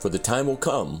 For the time will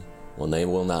come when they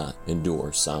will not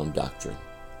endure sound doctrine.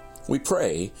 We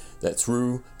pray that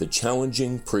through the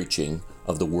challenging preaching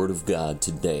of the Word of God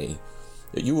today,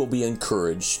 that you will be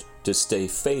encouraged to stay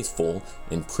faithful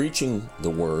in preaching the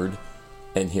Word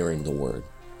and hearing the Word.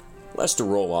 Lester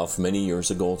Roloff many years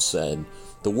ago said,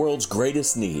 the world's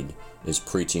greatest need is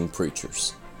preaching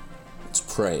preachers. Let's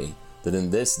pray that in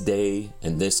this day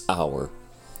and this hour,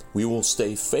 we will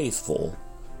stay faithful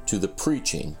to the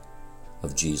preaching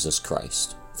of Jesus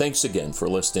Christ. Thanks again for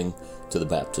listening to the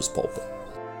Baptist Pulpit.